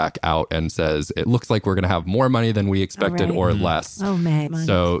comes back out and says, it looks like we're going to have more money than we expected or less. Oh, May.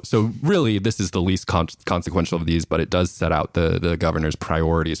 So really, this is the least consequential of these, but it does set out the governor's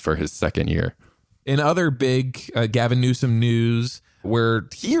priorities for his second year. In other big Gavin Newsom news, we're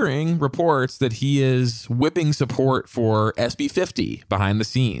hearing reports that he is whipping support for SB 50 behind the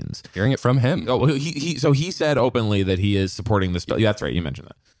scenes. Hearing it from him. Oh, he said openly that he is supporting this bill. Yeah, that's right. You mentioned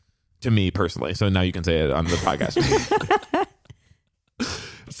that to me personally. So now you can say it on the podcast.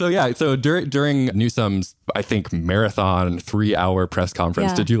 So during Newsom's, I think, marathon 3-hour press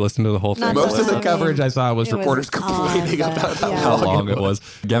conference, did you listen to the whole thing? Most of the coverage I saw was reporters complaining about how long it was.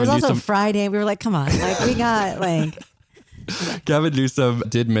 It was also Friday. We were like, come on, like we got like. Gavin Newsom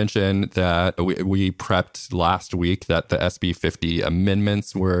did mention that we prepped last week that the SB 50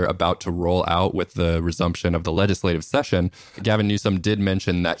 amendments were about to roll out with the resumption of the legislative session. Gavin Newsom did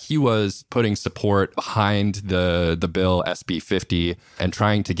mention that he was putting support behind the bill SB 50 and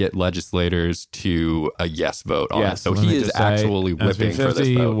trying to get legislators to a yes vote on it. So he is actually whipping for this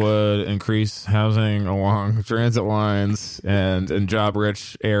vote. Would increase housing along transit lines and in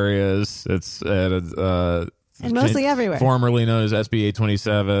job-rich areas. It's and mostly everywhere. Formerly known as SB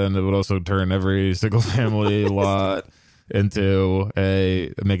 827, it would also turn every single family lot into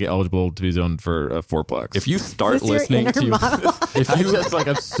make it eligible to be zoned for a fourplex. If you start listening to,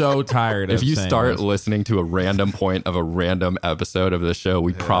 I'm so tired. If you start listening to a random point of a random episode of the show,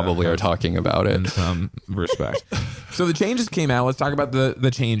 we probably are talking about it in some respect. So the changes came out. Let's talk about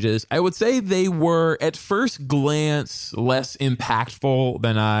the changes. I would say they were at first glance less impactful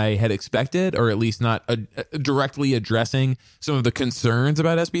than I had expected, or at least not directly addressing some of the concerns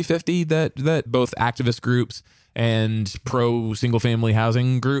about SB 50 that both activist groups and pro single family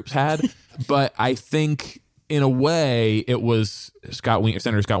housing groups had. But I think in a way it was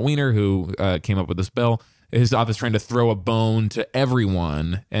Senator Scott Wiener who came up with this bill, his office trying to throw a bone to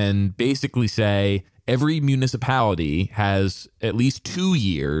everyone and basically say every municipality has at least 2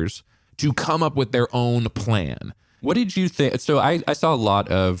 years to come up with their own plan. What did you think? So I saw a lot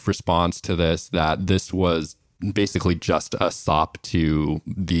of response to this, that this was basically just a sop to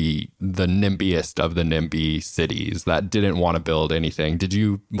the NIMBYest of the NIMBY cities that didn't want to build anything.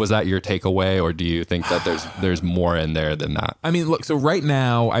 Was that your takeaway, or do you think that there's more in there than that? I mean, look, so right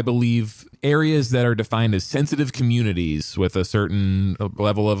now, I believe areas that are defined as sensitive communities with a certain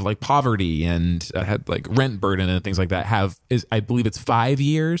level of like poverty and had like rent burden and things like that I believe it's 5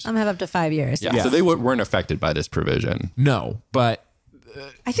 years. Have up to 5 years. Yeah. So they weren't affected by this provision. No, but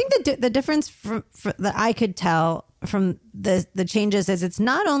I think the difference that I could tell from the changes is it's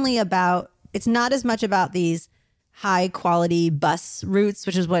not as much about these high quality bus routes,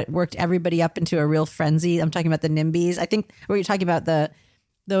 which is what worked everybody up into a real frenzy. I'm talking about the NIMBYs. I think where you're talking about the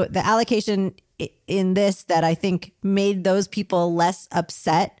allocation in this that I think made those people less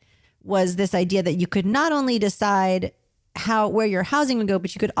upset was this idea that you could not only decide where your housing would go,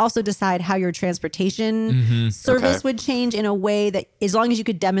 but you could also decide how your transportation service would change in a way that, as long as you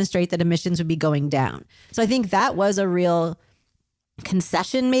could demonstrate that emissions would be going down. So I think that was a real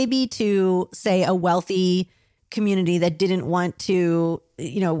concession maybe to, say, a wealthy community that didn't want to,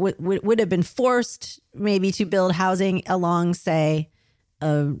 would have been forced maybe to build housing along, say,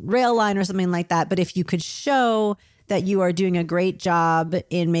 a rail line or something like that. But if you could show that you are doing a great job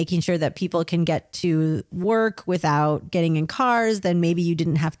in making sure that people can get to work without getting in cars, then maybe you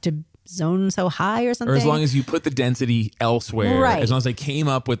didn't have to zone so high or something. Or as long as you put the density elsewhere, right. As long as they came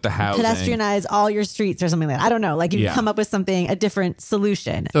up with the housing. Pedestrianize all your streets or something like that. I don't know. Like you come up with a different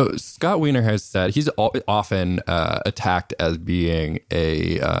solution. So Scott Wiener has said he's often attacked as being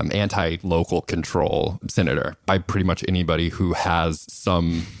a anti-local control senator by pretty much anybody who has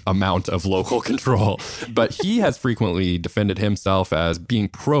some amount of local control. But he has frequently defended himself as being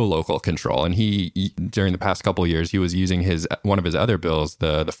pro-local control. And he during the past couple of years, he was using one of his other bills,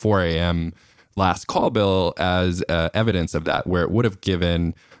 the 4 a.m. last call bill, as evidence of that, where it would have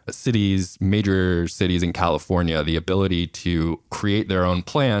given major cities in California, the ability to create their own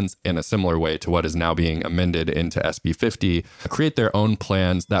plans in a similar way to what is now being amended into SB 50, create their own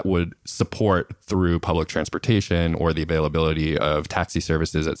plans that would support through public transportation or the availability of taxi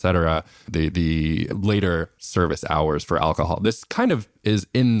services, et cetera, the later service hours for alcohol. This kind of is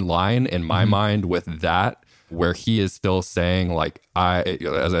in line in my mind with that, where he is still saying, like,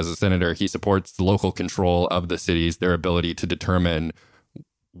 as a senator, he supports the local control of the cities, their ability to determine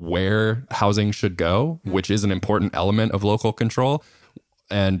where housing should go, which is an important element of local control,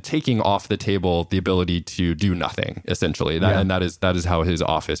 and taking off the table the ability to do nothing, essentially. And that is how his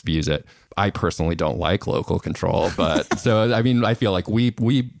office views it. I personally don't like local control, but so, I mean, I feel like we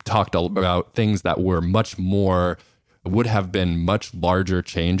talked about things that were would have been much larger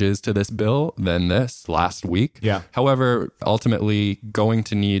changes to this bill than this last week. Yeah. However, ultimately going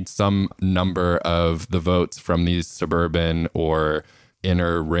to need some number of the votes from these suburban or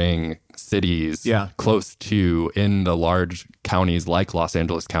inner ring cities Yeah. close to in the large counties like Los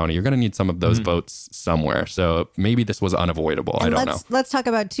Angeles County, you're going to need some of those votes somewhere. So maybe this was unavoidable. And I don't know. Let's talk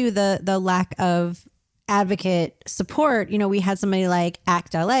about too the lack of advocate support. You know, we had somebody like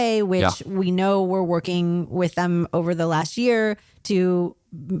ACT LA, which we know we're working with them over the last year to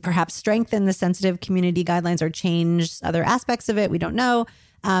perhaps strengthen the sensitive community guidelines or change other aspects of it. We don't know.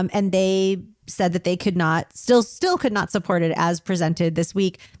 And they said that they could not, still could not support it as presented this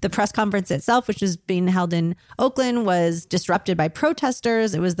week. The press conference itself, which is being held in Oakland, was disrupted by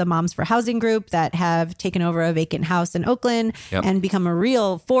protesters. It was the Moms for Housing group that have taken over a vacant house in Oakland and become a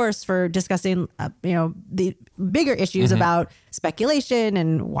real force for discussing, the bigger issues about speculation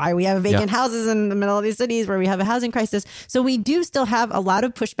and why we have vacant houses in the middle of these cities where we have a housing crisis. So we do still have a lot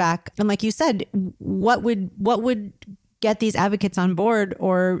of pushback. And like you said, what would get these advocates on board,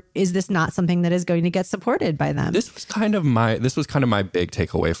 or is this not something that is going to get supported by them? This was kind of my big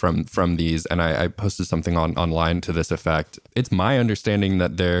takeaway from these, and I posted something online to this effect. It's my understanding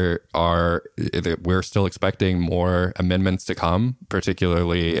that we're still expecting more amendments to come,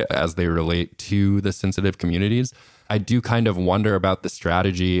 particularly as they relate to the sensitive communities. I do kind of wonder about the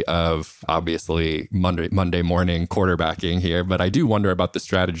strategy of, obviously, Monday morning quarterbacking here, but I do wonder about the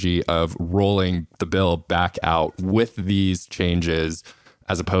strategy of rolling the bill back out with these changes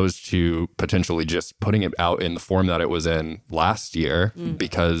as opposed to potentially just putting it out in the form that it was in last year,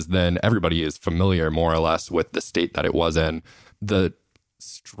 because then everybody is familiar more or less with the state that it was in. The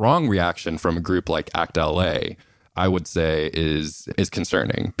strong reaction from a group like ACT LA, I would say, is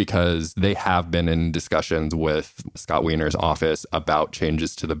concerning, because they have been in discussions with Scott Wiener's office about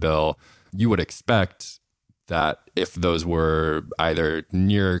changes to the bill. You would expect that if those were either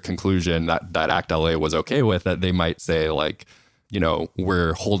near conclusion that ACT LA was okay with, that they might say, like,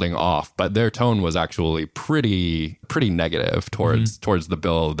 we're holding off. But their tone was actually pretty negative towards the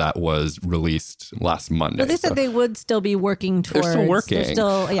bill that was released last Monday. Well, they said they would still be working towards. They're still working.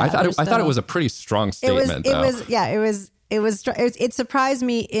 I thought it was a pretty strong statement. It surprised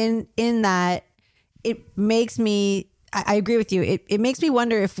me in that it makes me. I agree with you. It makes me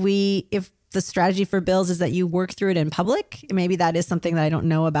wonder if the strategy for bills is that you work through it in public. Maybe that is something that I don't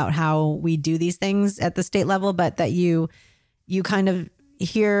know about how we do these things at the state level, but that you kind of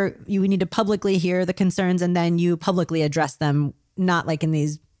you need to publicly hear the concerns and then you publicly address them, not like in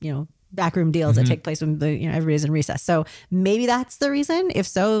these, backroom deals that take place when everybody's in recess. So maybe that's the reason. If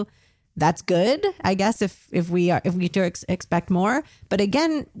so, that's good, I guess, if we do expect more. But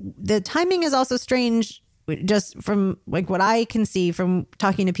again, the timing is also strange, just from like what I can see from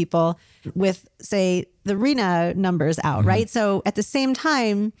talking to people with, say, the RENA numbers out, right? So at the same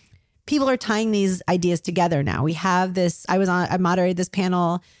time, people are tying these ideas together now. We have this, I moderated this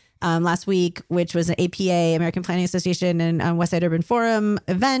panel last week, which was an APA, American Planning Association, and West Side Urban Forum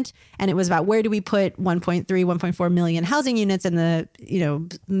event. And it was about where do we put 1.4 million housing units in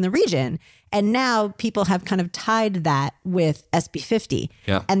the region. And now people have kind of tied that with SB 50.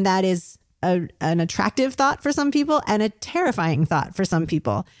 Yeah. And that is an attractive thought for some people and a terrifying thought for some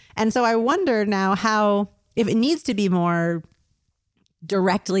people. And so I wonder now if it needs to be more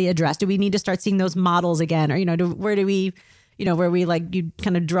directly addressed. Do we need to start seeing those models again? Or, where do we, where we like, you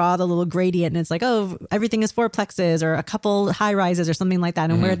kind of draw the little gradient and it's like, oh, everything is fourplexes or a couple high rises or something like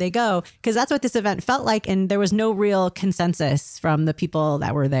that. And where they go? Because that's what this event felt like. And there was no real consensus from the people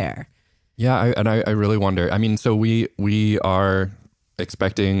that were there. Yeah. I really wonder. I mean, so we are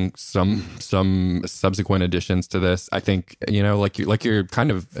expecting some subsequent additions to this. I think, like you're kind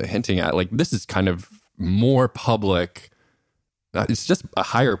of hinting at, like, this is kind of more public. It's just a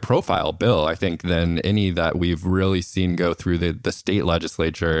higher profile bill, I think, than any that we've really seen go through the state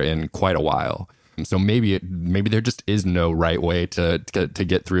legislature in quite a while. So maybe there just is no right way to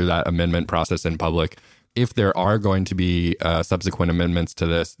get through that amendment process in public. If there are going to be subsequent amendments to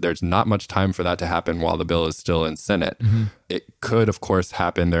this, there's not much time for that to happen while the bill is still in Senate. It could, of course,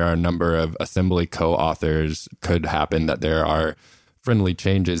 happen. There are a number of assembly co-authors. Could happen that there are friendly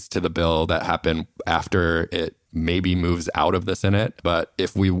changes to the bill that happen after it maybe moves out of the Senate. But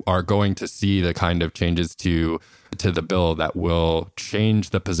if we are going to see the kind of changes to the bill that will change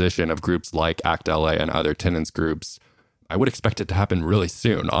the position of groups like ACT LA and other tenants groups, I would expect it to happen really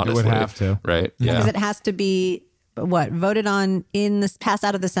soon, honestly. It would have to. Right? Yeah. Because it has to be, voted on pass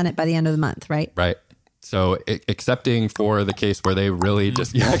out of the Senate by the end of the month, right? Right. So excepting for the case where they really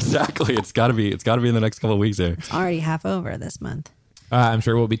just, exactly. It's got to be in the next couple of weeks here. It's already half over this month. I'm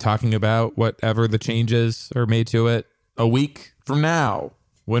sure we'll be talking about whatever the changes are made to it a week from now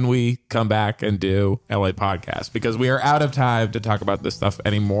when we come back and do LA Podcast, because we are out of time to talk about this stuff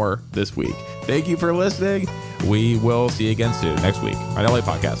anymore this week. Thank you for listening. We will see you again soon next week on LA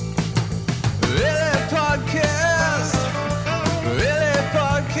Podcast.